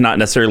effect. That's not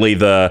necessarily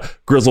the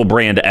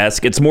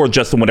Griselbrand-esque. It's more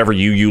just whenever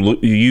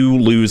you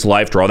lose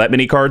life, draw that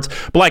many cards.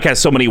 Black has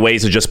so many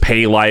ways to just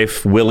pay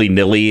life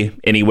willy-nilly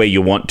any way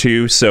you want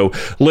to. So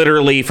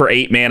literally for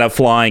 8 mana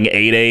flying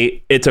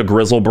 8/8, it's a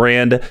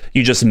Griselbrand.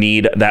 You just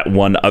need that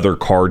one other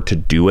card to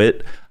do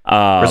it.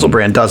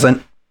 Griselbrand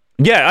doesn't.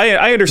 Yeah,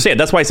 I understand.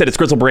 That's why I said it's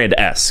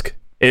Griselbrand-esque.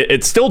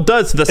 It still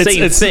does the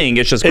same thing.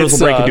 It's just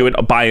Griselbrand can do it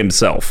by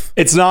himself.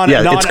 It's not.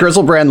 It's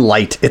Griselbrand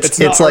light.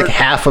 It's like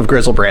half of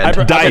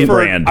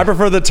Griselbrand. I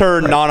prefer the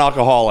term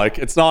non-alcoholic.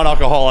 It's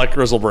non-alcoholic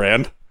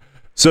Griselbrand.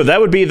 So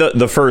that would be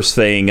the first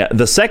thing.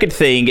 The second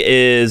thing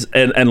is,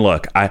 and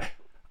look,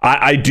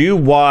 I do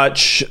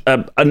watch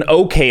an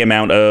okay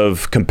amount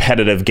of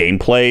competitive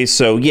gameplay.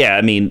 So yeah,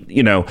 I mean,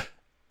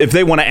 if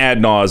they want to add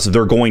Nas,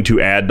 they're going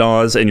to add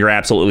Nas, and you're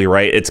absolutely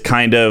right. It's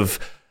kind of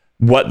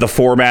what the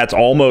format's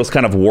almost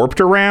kind of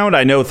warped around.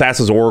 I know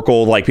Thassa's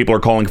Oracle, like people are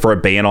calling for a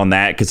ban on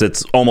that because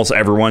it's almost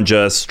everyone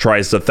just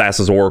tries to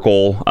Thassa's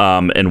Oracle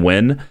and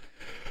win.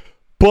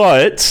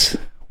 But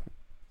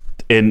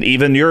in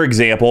even your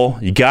example,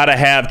 you got to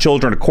have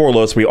Children of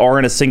Corliss. We are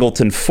in a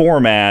singleton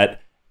format.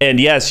 And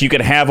yes, you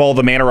can have all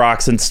the mana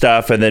rocks and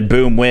stuff and then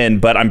boom, win.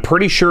 But I'm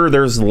pretty sure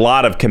there's a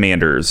lot of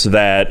commanders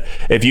that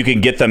if you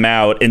can get them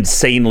out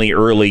insanely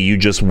early, you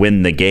just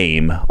win the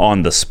game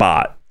on the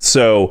spot.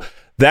 So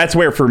that's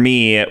where, for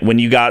me, when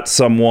you got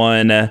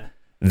someone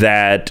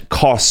that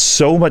costs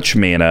so much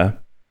mana,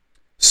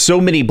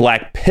 so many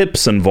black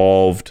pips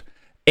involved,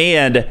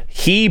 and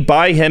he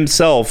by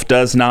himself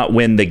does not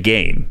win the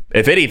game.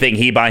 If anything,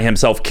 he by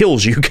himself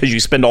kills you because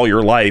you spend all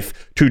your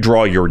life to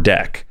draw your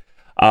deck.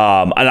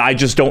 And I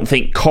just don't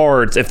think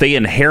cards, if they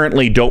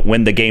inherently don't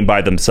win the game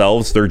by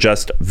themselves, they're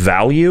just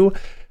value.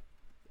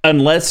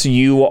 Unless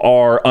you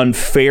are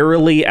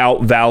unfairly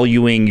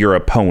outvaluing your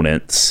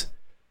opponents,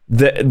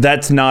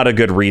 that's not a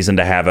good reason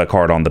to have a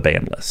card on the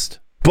ban list.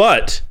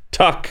 But,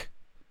 Tuck,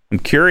 I'm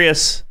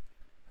curious.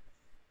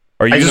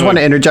 I just want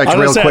to interject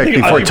real quick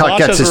before Tuck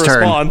gets his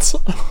turn.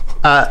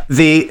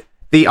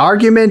 The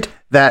argument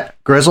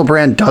that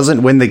Griselbrand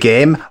doesn't win the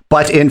game,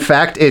 but in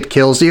fact it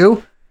kills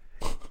you,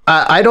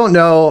 I don't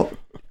know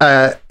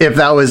if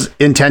that was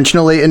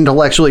intentionally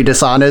intellectually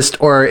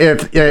dishonest, or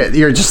if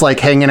you're just like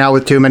hanging out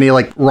with too many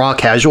like raw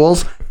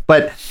casuals.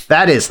 But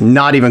that is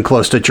not even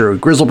close to true.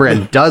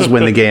 Griselbrand does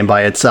win the game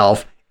by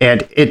itself,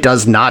 and it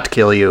does not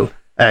kill you.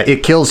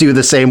 It kills you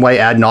the same way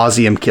Ad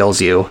Nauseam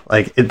kills you.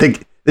 Like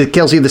it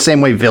kills you the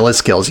same way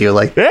Villas kills you.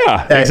 Like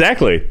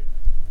exactly.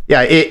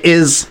 Yeah, it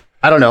is.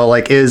 I don't know.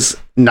 Like, is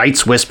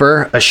Knight's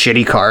Whisper a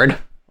shitty card?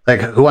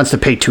 Like, who wants to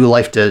pay 2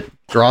 life to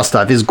draw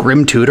stuff? Is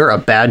Grim Tutor a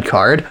bad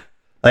card?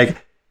 Like,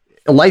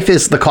 life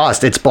is the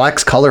cost. It's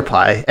Black's color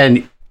pie,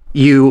 and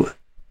your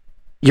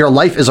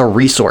life is a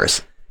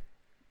resource.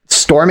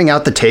 Storming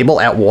out the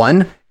table at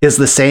 1 is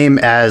the same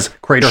as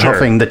Crater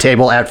Hoofing the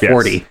table at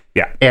 40. Yes.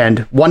 Yeah. And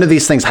one of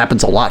these things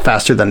happens a lot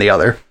faster than the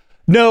other.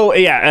 No,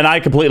 yeah, and I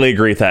completely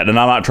agree with that, and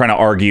I'm not trying to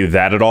argue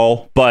that at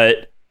all,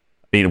 but,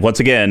 I mean, once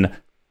again,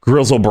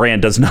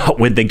 Griselbrand does not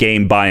win the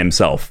game by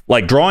himself.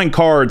 Like, drawing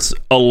cards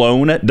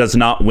alone does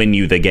not win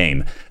you the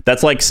game.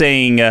 That's like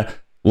saying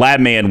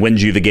Labman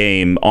wins you the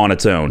game on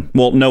its own.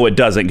 Well, no, it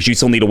doesn't, because you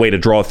still need a way to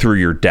draw through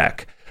your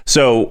deck.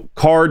 So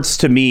cards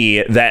to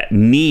me that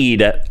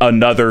need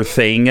another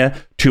thing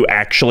to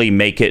actually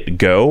make it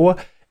go,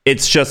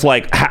 it's just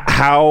like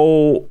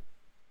how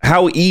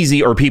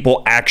easy are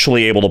people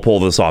actually able to pull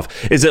this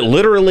off? Is it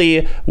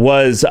literally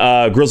was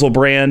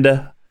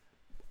Griselbrand?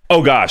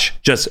 Oh gosh,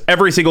 just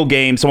every single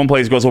game someone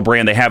plays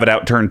Griselbrand, they have it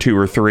out turn 2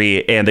 or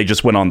 3, and they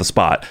just win on the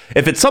spot.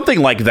 If it's something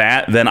like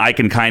that, then I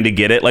can kind of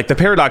get it. Like the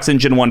Paradox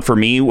Engine one for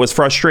me was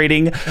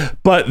frustrating,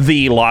 but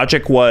the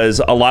logic was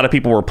a lot of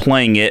people were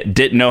playing it,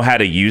 didn't know how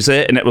to use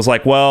it, and it was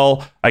like,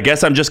 well, I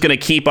guess I'm just going to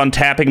keep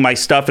untapping my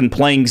stuff and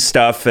playing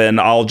stuff, and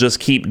I'll just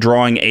keep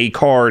drawing a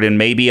card, and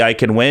maybe I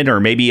can win, or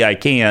maybe I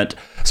can't.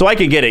 So I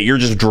can get it. You're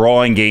just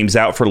drawing games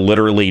out for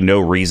literally no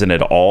reason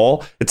at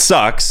all. It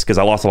sucks because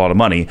I lost a lot of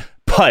money,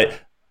 but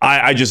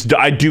I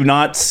do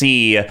not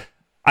see.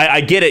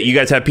 I get it. You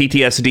guys have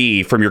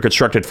PTSD from your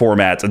constructed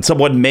formats, and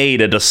someone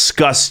made a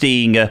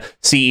disgusting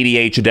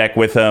CEDH deck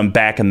with them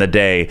back in the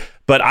day.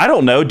 But I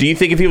don't know. Do you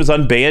think if he was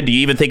unbanned, do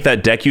you even think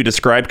that deck you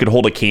described could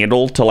hold a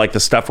candle to like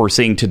the stuff we're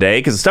seeing today?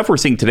 Because the stuff we're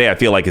seeing today, I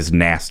feel like, is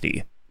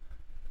nasty.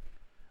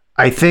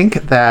 I think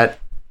that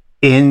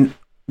in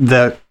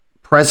the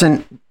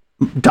present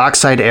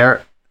Dockside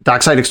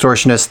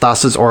Extortionist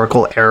Thassa's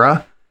Oracle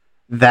era,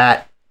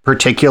 that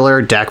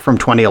particular deck from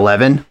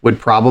 2011 would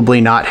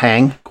probably not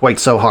hang quite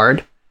so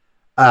hard.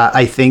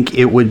 I think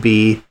it would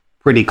be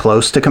pretty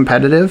close to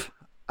competitive.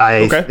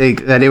 I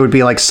think that it would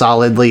be like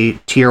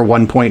solidly tier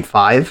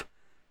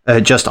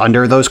 1.5, just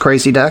under those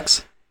crazy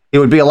decks. It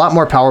would be a lot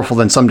more powerful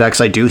than some decks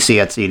I do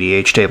see at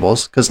CDH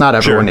tables, because not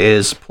everyone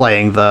is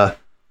playing the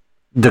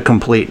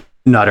complete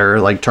nutter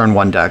like turn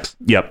 1 decks.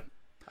 Yep.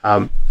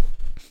 I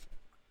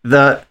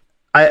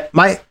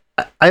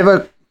have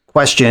a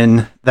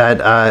question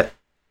that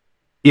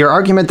your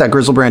argument that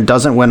Griselbrand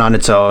doesn't win on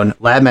its own,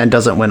 Labman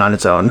doesn't win on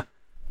its own.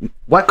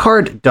 What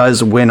card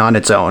does win on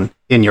its own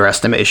in your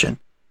estimation,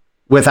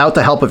 without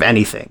the help of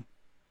anything?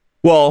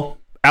 Well,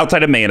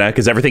 outside of mana,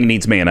 because everything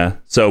needs mana,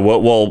 so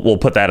we'll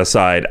put that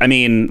aside. I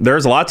mean,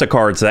 there's lots of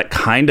cards that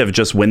kind of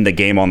just win the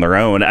game on their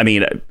own. I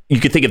mean, you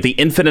could think of the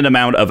infinite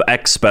amount of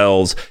X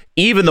spells,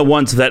 even the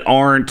ones that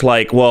aren't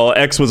like, well,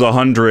 X was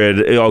 100.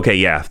 Okay,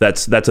 yeah,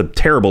 that's a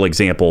terrible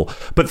example.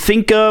 But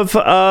think of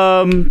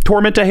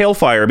Torment to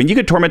Hailfire. I mean, you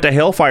could Torment to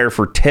Hailfire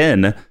for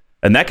 10,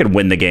 and that could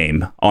win the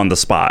game on the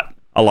spot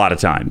a lot of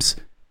times.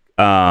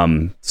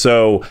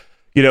 So,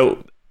 you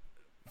know.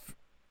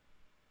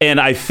 And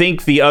I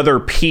think the other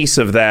piece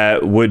of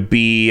that would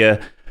be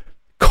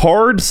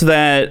cards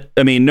that,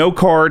 I mean, no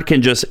card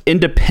can just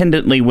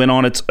independently win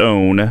on its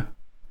own,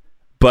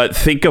 but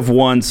think of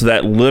ones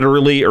that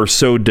literally are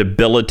so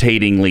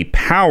debilitatingly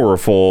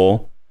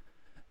powerful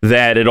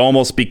that it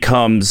almost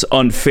becomes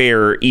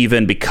unfair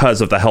even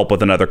because of the help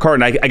with another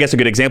card. And I guess a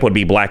good example would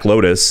be Black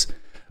Lotus.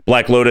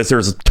 Black Lotus,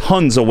 there's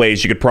tons of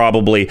ways you could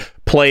probably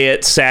play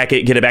it, sack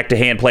it, get it back to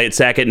hand, play it,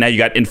 sack it. Now you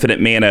got infinite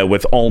mana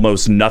with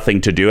almost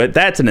nothing to do it.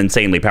 That's an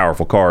insanely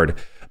powerful card.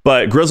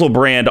 But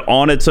Griselbrand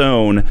on its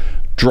own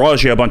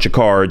draws you a bunch of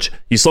cards.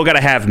 You still got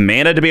to have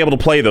mana to be able to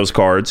play those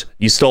cards.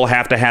 You still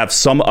have to have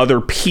some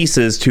other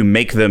pieces to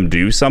make them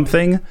do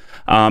something.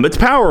 It's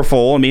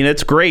powerful. I mean,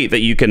 it's great that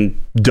you can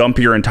dump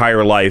your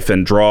entire life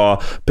and draw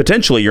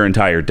potentially your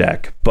entire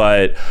deck.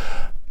 But...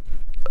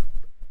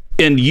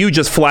 and you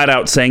just flat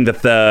out saying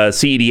that the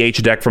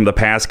CEDH deck from the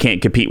past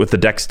can't compete with the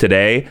decks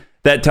today,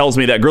 that tells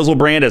me that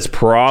Griselbrand has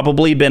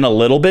probably been a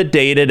little bit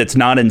dated. It's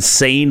not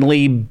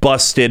insanely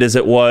busted as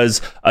it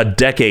was a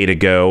decade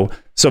ago.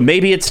 So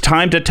maybe it's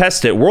time to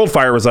test it.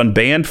 Worldfire was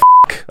unbanned.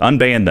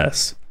 Unban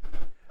this.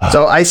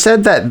 So I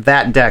said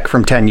that deck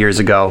from 10 years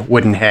ago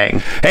wouldn't hang.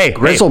 Hey,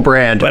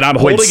 Griselbrand but I'm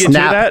would holding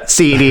snap that.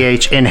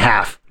 CEDH in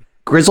half.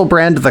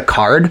 Griselbrand, the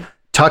card,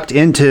 tucked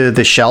into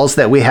the shells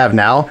that we have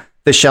now,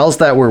 the shells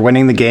that were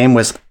winning the game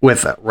with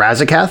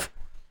Razaketh,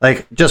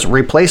 like just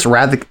replace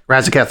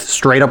Razaketh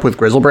straight up with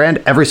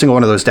Griselbrand. Every single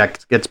one of those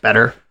decks gets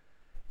better.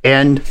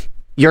 And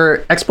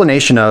your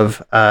explanation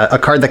of a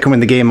card that can win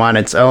the game on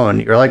its own,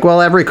 you're like,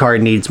 well, every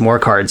card needs more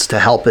cards to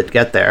help it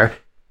get there.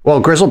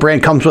 Well,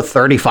 Grizzlebrand comes with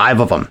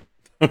 35 of them.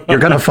 You're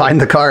going to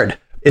find the card.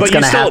 It's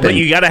going to happen. But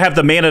you got to have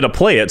the mana to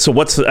play it. So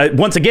once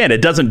again,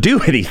 it doesn't do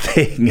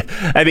anything.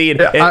 I mean,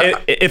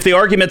 if the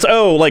argument's,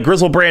 like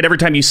Grizzlebrand, every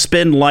time you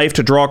spend life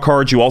to draw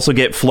cards, you also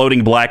get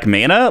floating black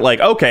mana. Like,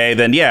 okay,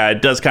 then yeah,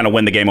 it does kind of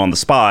win the game on the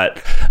spot.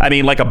 I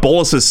mean, like a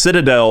Bolas's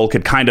Citadel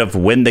could kind of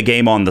win the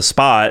game on the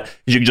spot.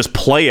 You can just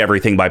play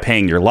everything by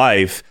paying your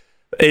life.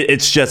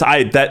 It's just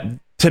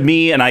to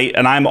me, and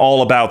I'm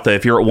all about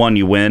if you're at 1,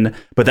 you win,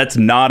 but that's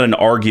not an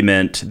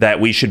argument that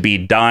we should be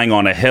dying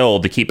on a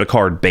hill to keep a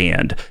card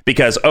banned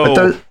because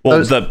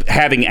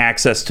having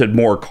access to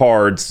more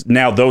cards,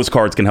 now those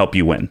cards can help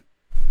you win.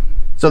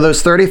 So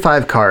those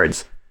 35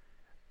 cards,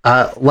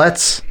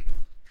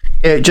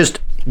 just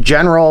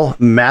general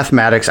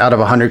mathematics out of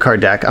a 100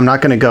 card deck. I'm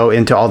not going to go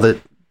into all the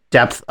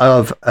depth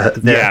of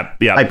the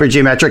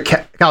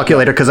hypergeometric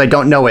calculator because I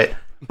don't know it,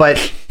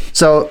 but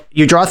so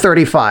you draw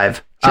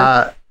 35.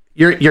 Sure.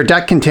 Your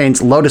deck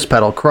contains Lotus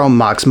Petal, Chrome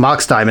Mox,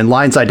 Mox Diamond,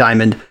 Lion's Eye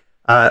Diamond.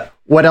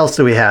 What else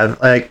do we have?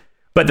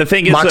 But the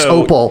thing is, Mox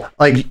Opal,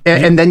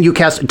 and then you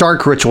cast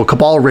Dark Ritual,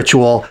 Cabal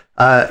Ritual.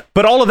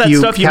 But all of that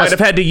stuff you might have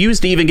had to use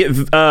to even get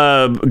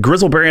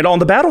Grizzlebrand on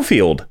the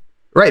battlefield.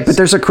 Right, but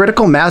there's a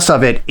critical mass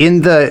of it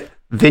in the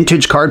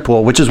vintage card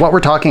pool, which is what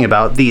we're talking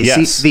about. The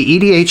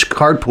EDH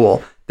card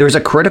pool. There's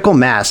a critical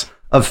mass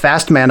of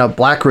fast mana,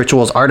 Black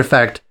Rituals,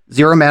 artifact,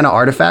 0 mana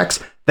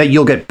artifacts that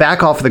you'll get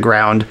back off the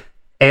ground,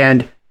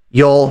 and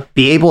you'll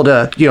be able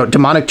to,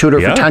 Demonic Tutor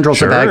for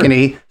Tendrils of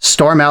Agony,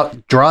 storm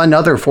out, draw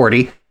another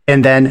 40,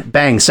 and then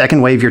bang,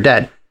 second wave, you're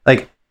dead.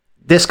 Like,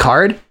 this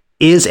card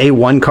is a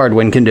 1-card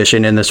win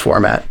condition in this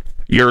format.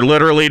 You're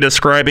literally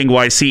describing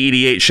why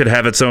CEDH should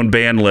have its own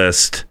ban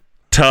list.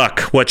 Tuck,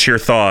 what's your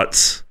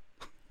thoughts?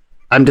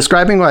 I'm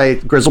describing why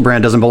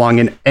Grizzlebrand doesn't belong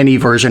in any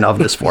version of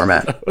this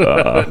format.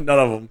 None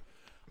of them.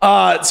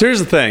 So here's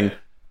the thing.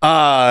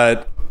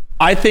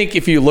 I think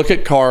if you look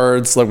at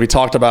cards like we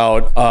talked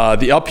about,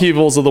 the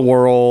Upheavals of the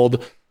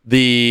world,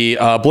 the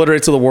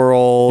Obliterates of the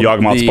world,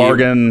 Yawgmoth's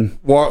Bargain,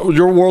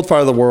 your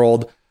Worldfire of the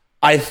world,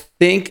 I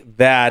think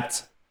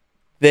that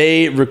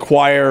they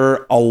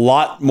require a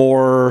lot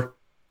more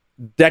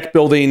deck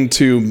building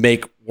to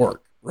make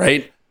work,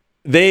 right?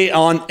 They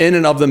in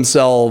and of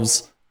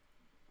themselves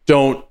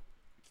don't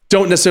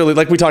necessarily,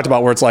 like we talked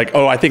about, where it's like,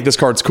 I think this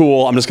card's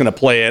cool, I'm just going to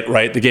play it,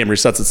 right? The game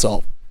resets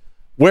itself.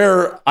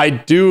 Where I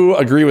do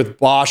agree with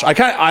Bosch,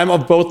 I'm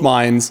of both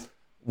minds.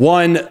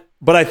 One,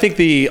 but I think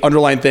the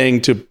underlying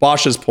thing to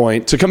Bosch's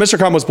point, to Mr.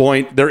 Combo's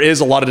point, there is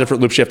a lot of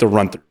different loops you have to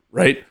run through,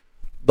 right?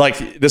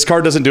 Like this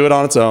card doesn't do it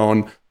on its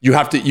own. You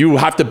have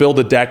to build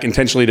a deck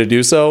intentionally to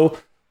do so.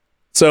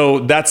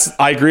 So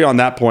I agree on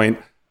that point.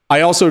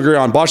 I also agree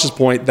on Bosch's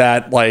point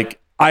that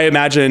I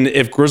imagine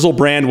if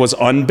Grizzlebrand was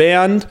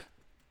unbanned,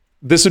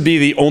 this would be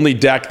the only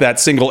deck that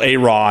single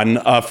Aaron,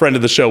 a friend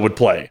of the show, would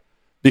play.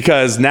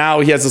 Because now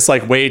he has this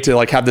way to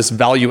have this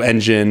value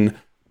engine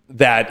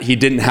that he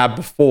didn't have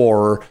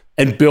before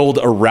and build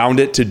around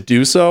it to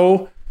do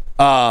so.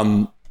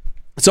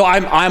 So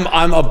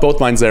I'm of both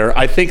minds there.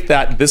 I think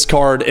that this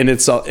card in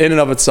and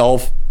of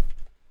itself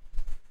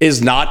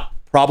is not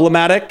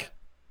problematic.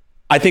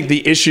 I think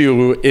the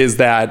issue is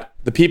that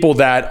the people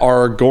that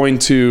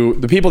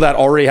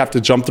already have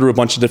to jump through a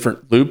bunch of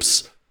different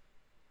loops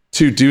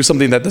to do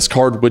something that this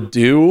card would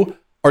do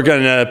are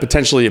going to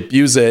potentially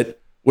abuse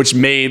it, which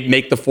may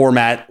make the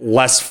format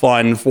less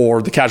fun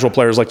for the casual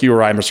players like you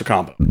or I, Mr.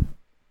 Combo.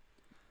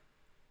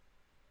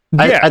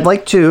 Yeah. I'd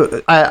like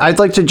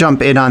to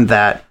jump in on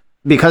that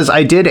because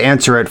I did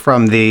answer it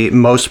from the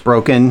most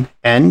broken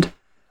end.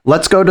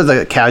 Let's go to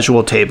the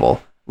casual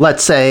table.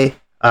 Let's say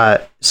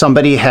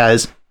somebody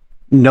has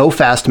no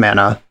fast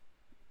mana.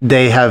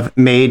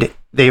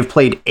 They've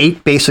played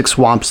 8 basic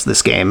swamps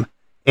this game,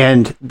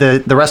 and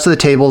the rest of the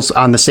table's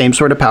on the same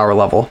sort of power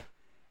level.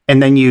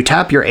 And then you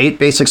tap your 8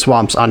 basic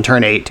swamps on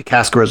turn 8 to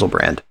cast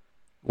Grizzlebrand.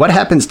 What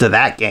happens to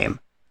that game?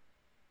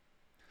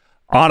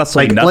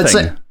 Honestly,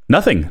 nothing.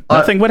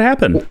 Nothing would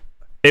happen.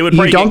 It would.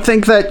 You don't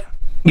think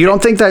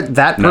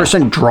that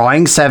person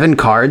drawing 7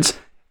 cards,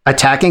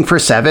 attacking for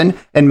 7,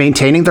 and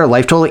maintaining their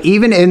life total,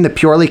 even in the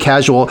purely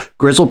casual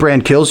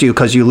Grizzlebrand kills you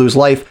because you lose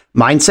life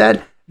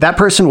mindset, that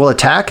person will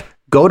attack,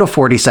 go to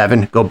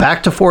 47, go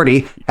back to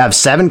 40, have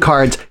 7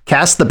 cards,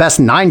 cast the best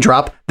 9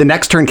 drop, the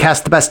next turn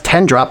cast the best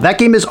 10 drop. That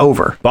game is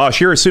over. Bosch,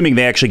 you're assuming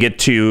they actually get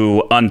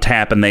to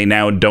untap and they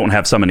now don't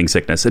have Summoning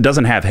Sickness. It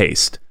doesn't have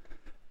haste.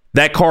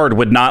 That card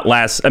would not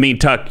last. I mean,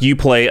 Tuck, you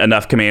play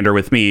enough Commander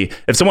with me.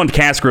 If someone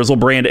casts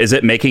Grizzlebrand, is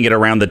it making it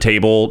around the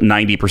table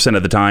 90%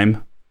 of the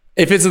time?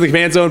 If it's in the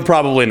command zone,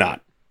 probably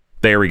not.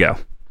 There we go.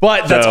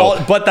 But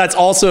that's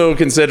also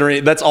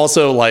considering, that's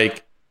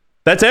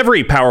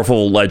every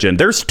powerful legend.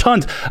 There's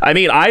tons. I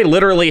mean, I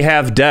literally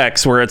have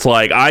decks where it's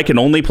like, I can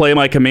only play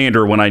my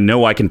commander when I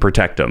know I can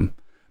protect him.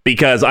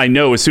 Because I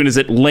know as soon as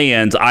it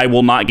lands, I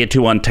will not get to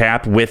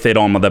untap with it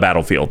on the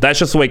battlefield. That's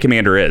just the way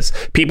commander is.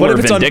 People are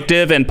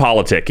vindictive and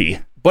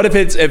politicky. But if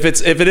it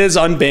is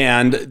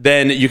unbanned,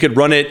 then you could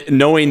run it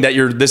knowing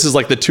that this is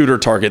like the tutor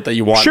target that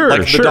you want. Sure,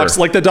 like sure.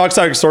 Like the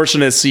Dockside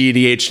Extortionist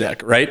CEDH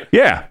deck, right?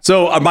 Yeah.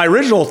 So my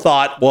original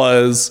thought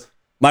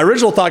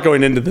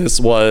going into this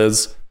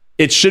was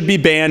it should be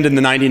banned in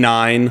the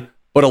 99,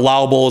 but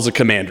allowable as a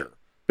commander.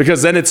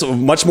 Because then it's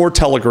much more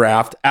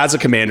telegraphed as a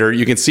commander.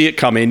 You can see it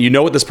coming. You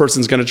know what this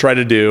person's going to try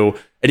to do,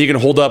 and you can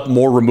hold up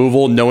more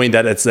removal knowing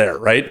that it's there,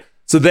 right?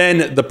 So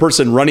then the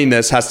person running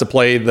this has to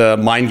play the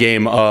mind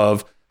game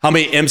of how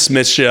many Imps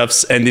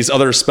Mischiefs and these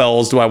other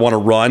spells do I want to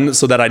run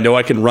so that I know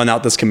I can run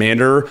out this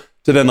commander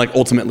to then like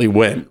ultimately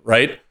win,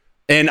 right?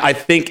 And I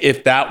think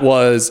if that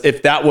was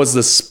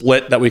the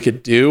split that we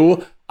could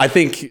do, I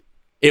think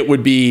it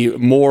would be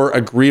more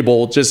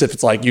agreeable just if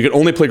it's like you can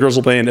only play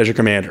Grizzleband as your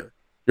commander.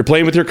 You're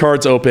playing with your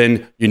cards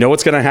open. You know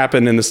what's going to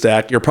happen in this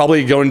deck. You're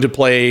probably going to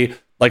play,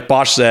 like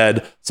Bosch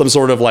said, some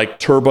sort of like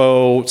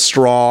turbo,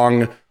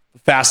 strong,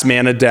 fast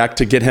mana deck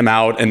to get him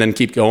out and then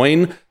keep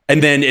going.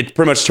 And then it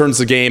pretty much turns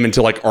the game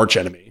into like arch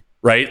enemy,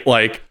 right?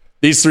 Like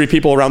these three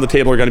people around the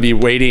table are going to be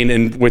waiting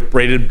and with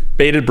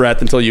bated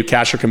breath until you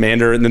cast your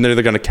commander. And then they're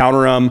going to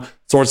counter them,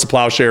 Swords to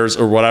Plowshares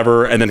or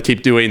whatever, and then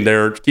keep playing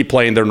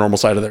their normal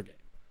side of their game.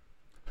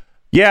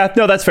 Yeah,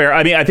 no, that's fair.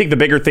 I mean, I think the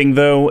bigger thing,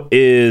 though,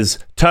 is,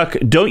 Tuck,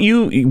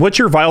 what's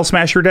your Vile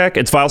Smasher deck?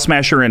 It's Vile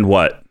Smasher and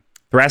what?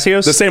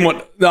 Thrasios? The same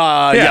one.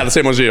 Yeah, the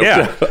same one as you.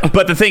 Yeah.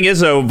 But the thing is,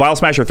 though, Vile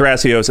Smasher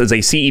Thrasios is a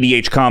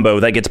CEDH combo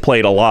that gets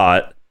played a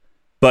lot,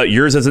 but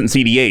yours isn't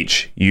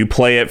CDH. You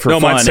play it for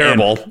fun. No, mine's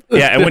terrible.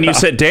 And when you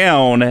sit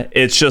down,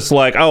 it's just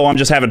like, oh, I'm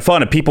just having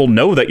fun, and people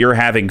know that you're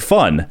having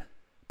fun.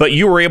 But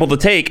you were able to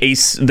take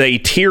the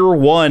tier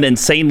 1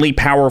 insanely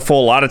powerful.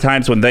 A lot of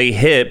times when they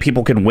hit,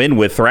 people can win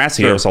with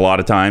Thrasios. Sure. A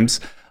lot of times,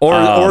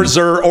 or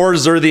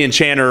Zur the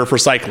Enchanter for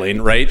cycling,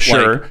 right?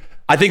 Sure. Like,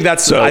 I think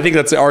that's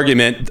the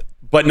argument.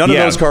 But none of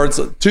those cards,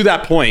 to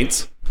that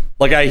point,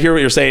 like I hear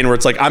what you're saying, where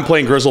it's like I'm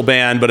playing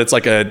Grizzleband, but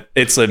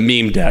it's a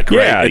meme deck, right?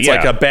 Yeah, it's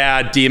like a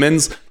bad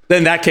demons. Then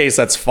in that case,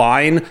 that's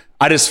fine.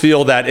 I just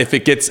feel that if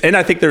it gets, and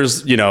I think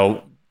there's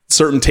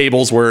certain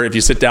tables where if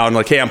you sit down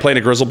like, hey, I'm playing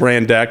a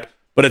Grizzlebrand deck,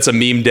 but it's a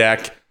meme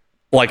deck,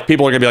 like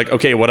people are gonna be like,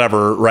 okay,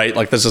 whatever, right?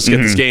 Like let's just get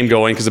this game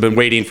going because I've been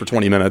waiting for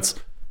 20 minutes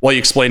while you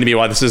explain to me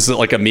why this isn't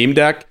like a meme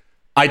deck.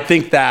 I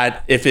think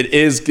that if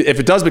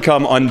it does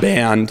become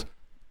unbanned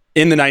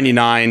in the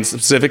 99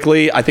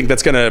 specifically, I think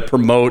that's gonna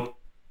promote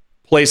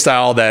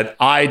playstyle that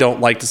I don't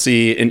like to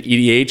see in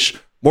EDH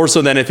more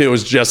so than if it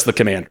was just the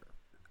commander.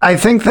 I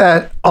think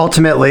that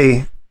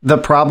ultimately the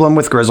problem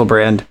with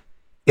Grizzlebrand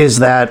is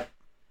that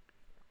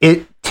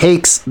it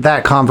takes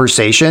that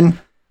conversation.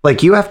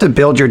 Like, you have to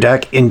build your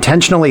deck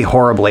intentionally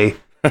horribly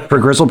for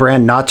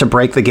Grizzlebrand not to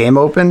break the game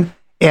open.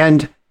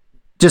 And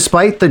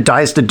despite the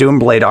Dies to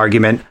Doomblade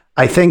argument,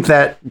 I think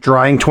that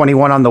drawing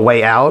 21 on the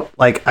way out,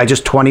 like I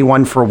just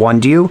 21 for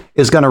 1'd you,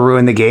 is going to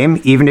ruin the game,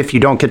 even if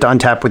you don't get to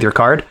untap with your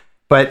card.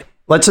 But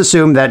let's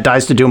assume that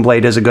Dies to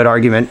Doomblade is a good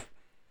argument.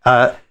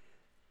 The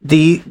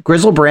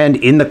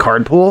Grizzlebrand in the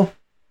card pool,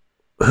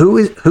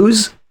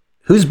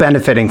 who's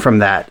benefiting from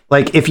that?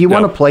 Like, if you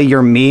want to play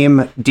your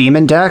meme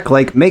demon deck,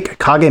 like make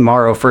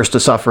Kagemaru First to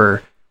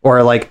Suffer,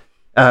 or like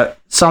I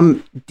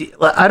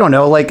don't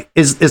know, like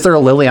is there a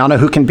Liliana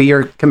who can be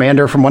your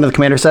commander from one of the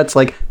commander sets?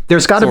 Like,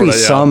 there's got to be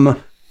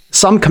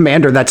some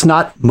commander that's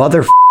not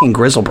motherfucking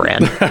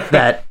Grizzlebrand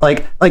that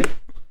like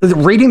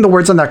reading the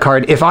words on that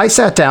card. If I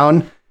sat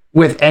down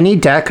with any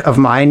deck of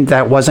mine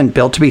that wasn't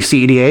built to be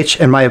CEDH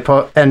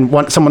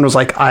and someone was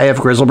like, I have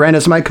Grizzlebrand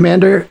as my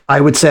commander, I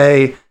would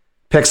say,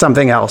 pick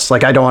something else.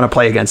 Like, I don't want to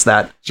play against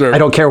that. Sure. I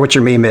don't care what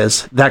your meme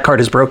is. That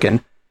card is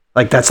broken.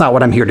 Like, that's not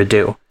what I'm here to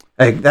do.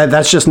 Like,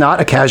 that's just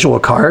not a casual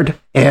card,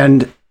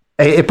 and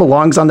it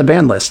belongs on the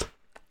ban list.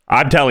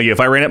 I'm telling you, if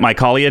I ran it my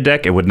Kaalia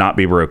deck, it would not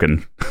be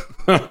broken.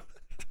 But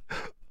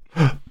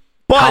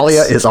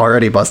Kaalia is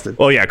already busted.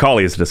 Well, yeah,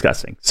 Kaalia is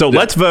disgusting. So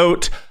let's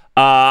vote.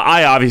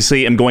 I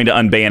obviously am going to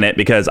unban it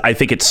because I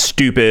think it's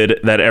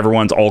stupid that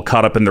everyone's all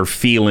caught up in their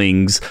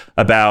feelings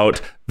about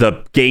the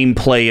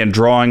gameplay and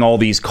drawing all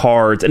these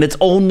cards, and it's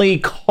only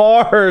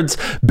cards.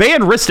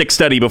 Ban Rhystic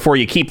Study before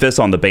you keep this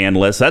on the ban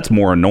list. That's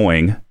more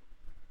annoying.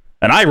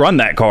 And I run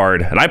that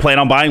card, and I plan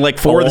on buying like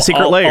 4 of the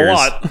secret layers. A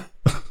lot.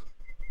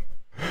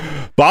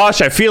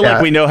 Bosch, I feel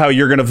like we know how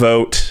you're going to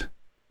vote.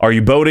 Are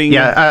you voting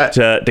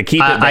to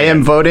keep it banned? I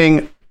am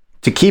voting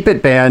to keep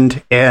it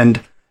banned,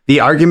 and the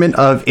argument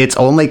of it's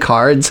only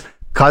cards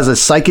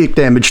causes psychic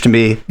damage to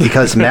me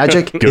because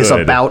Magic is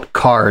about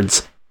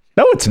cards.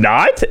 No, it's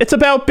not. It's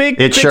about big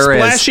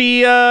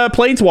splashy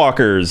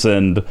planeswalkers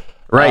and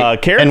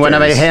characters. And when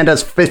my hand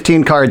has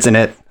 15 cards in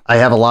it, I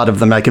have a lot of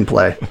them I can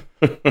play.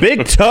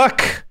 Big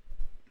Tuck.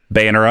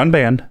 Ban or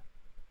unban?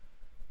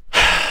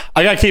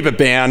 I gotta keep it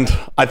banned.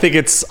 I think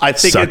if this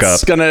card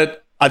gets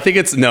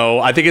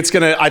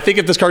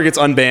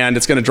unbanned,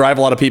 it's gonna drive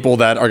a lot of people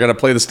that are gonna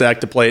play this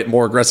deck to play it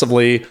more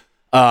aggressively.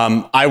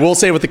 I will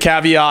say with the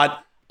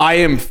caveat,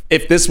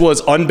 if this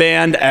was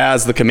unbanned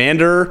as the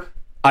commander,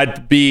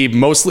 I'd be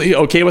mostly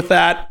okay with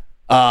that.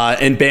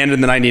 and banned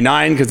in the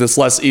 99 because it's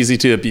less easy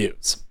to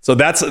abuse. So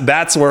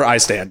that's where I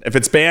stand. If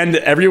it's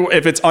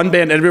if it's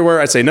unbanned everywhere,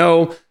 I say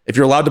no. If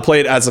you're allowed to play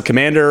it as a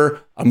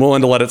commander, I'm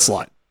willing to let it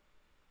slide.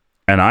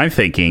 And I'm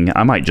thinking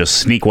I might just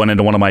sneak one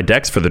into one of my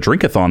decks for the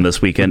Drinkathon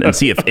this weekend and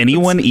see if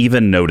anyone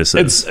even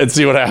notices. And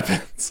see what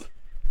happens.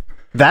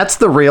 That's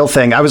the real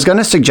thing. I was going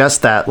to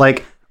suggest that,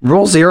 like,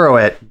 rule 0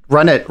 it,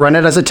 run it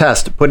as a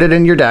test, put it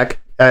in your deck.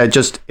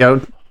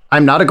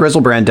 I'm not a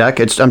Griselbrand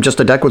deck. I'm just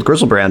a deck with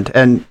Griselbrand,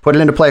 and put it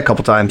into play a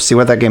couple times. See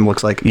what that game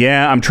looks like.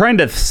 Yeah, I'm trying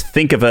to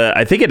think of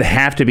I think it'd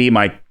have to be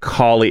my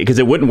Kali, because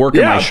it wouldn't work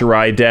in my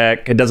Shirai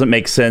deck. It doesn't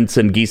make sense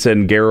in Gisa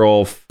and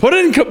Geralt. Put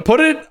it in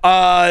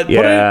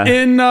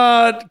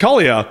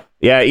Kalia.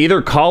 Yeah,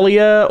 either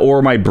Kalia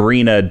or my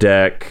Brina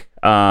deck.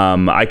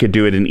 I could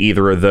do it in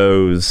either of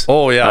those.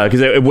 Oh yeah, because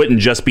it wouldn't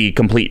just be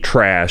complete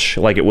trash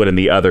like it would in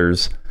the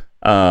others.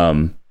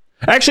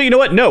 Actually, you know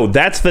what? No,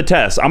 that's the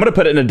test. I'm going to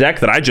put it in a deck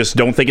that I just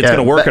don't think it's going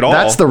to work at all.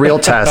 That's the real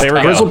test.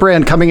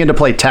 Griselbrand coming into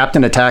play tapped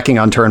and attacking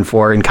on turn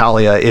 4 in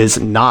Kalia is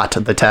not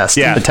the test.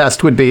 Yeah. The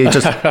test would be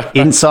just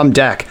in some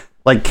deck,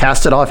 like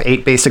cast it off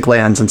 8 basic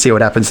lands and see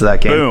what happens to that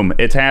game. Boom.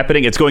 It's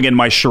happening. It's going in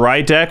my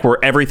Shirai deck where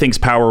everything's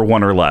power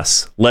 1 or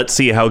less. Let's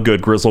see how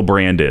good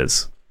Griselbrand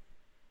is.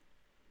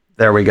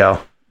 There we go.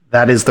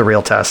 That is the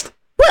real test.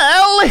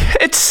 Well,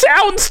 it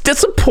sounds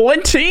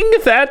disappointing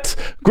that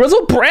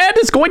Griselbrand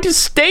is going to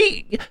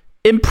stay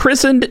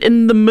imprisoned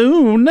in the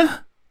moon.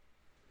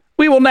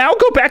 We will now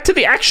go back to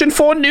the Action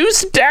 4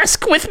 news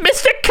desk with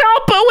Mr.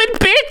 Calpo and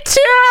Big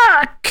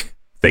Tuck.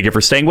 Thank you for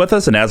staying with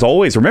us, and as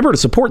always, remember to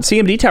support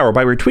CMD Tower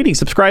by retweeting,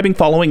 subscribing,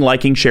 following,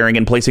 liking, sharing,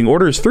 and placing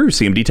orders through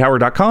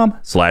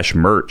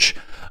cmdtower.com/merch.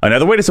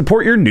 Another way to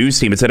support your news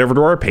team is head over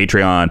to our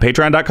Patreon,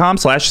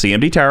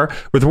 patreon.com/CMD Tower.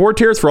 With reward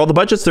tiers for all the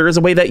budgets, there is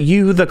a way that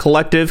you, the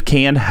collective,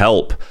 can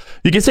help.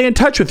 You can stay in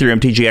touch with your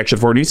MTG Action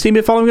 4 news team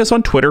by following us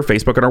on Twitter,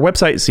 Facebook, and our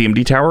website,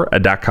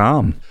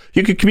 cmdtower.com.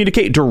 You can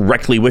communicate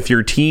directly with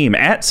your team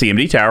at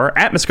CMD Tower,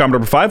 at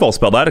Miscom5, all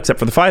spelled out except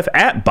for the 5,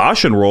 at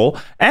Bosch and Roll,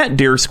 at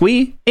Dear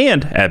Squee,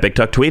 and at Big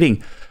Tuck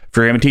Tweeting.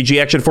 For your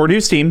MTG Action 4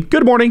 news team,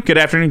 good morning, good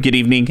afternoon, good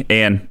evening,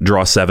 and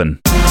draw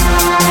 7.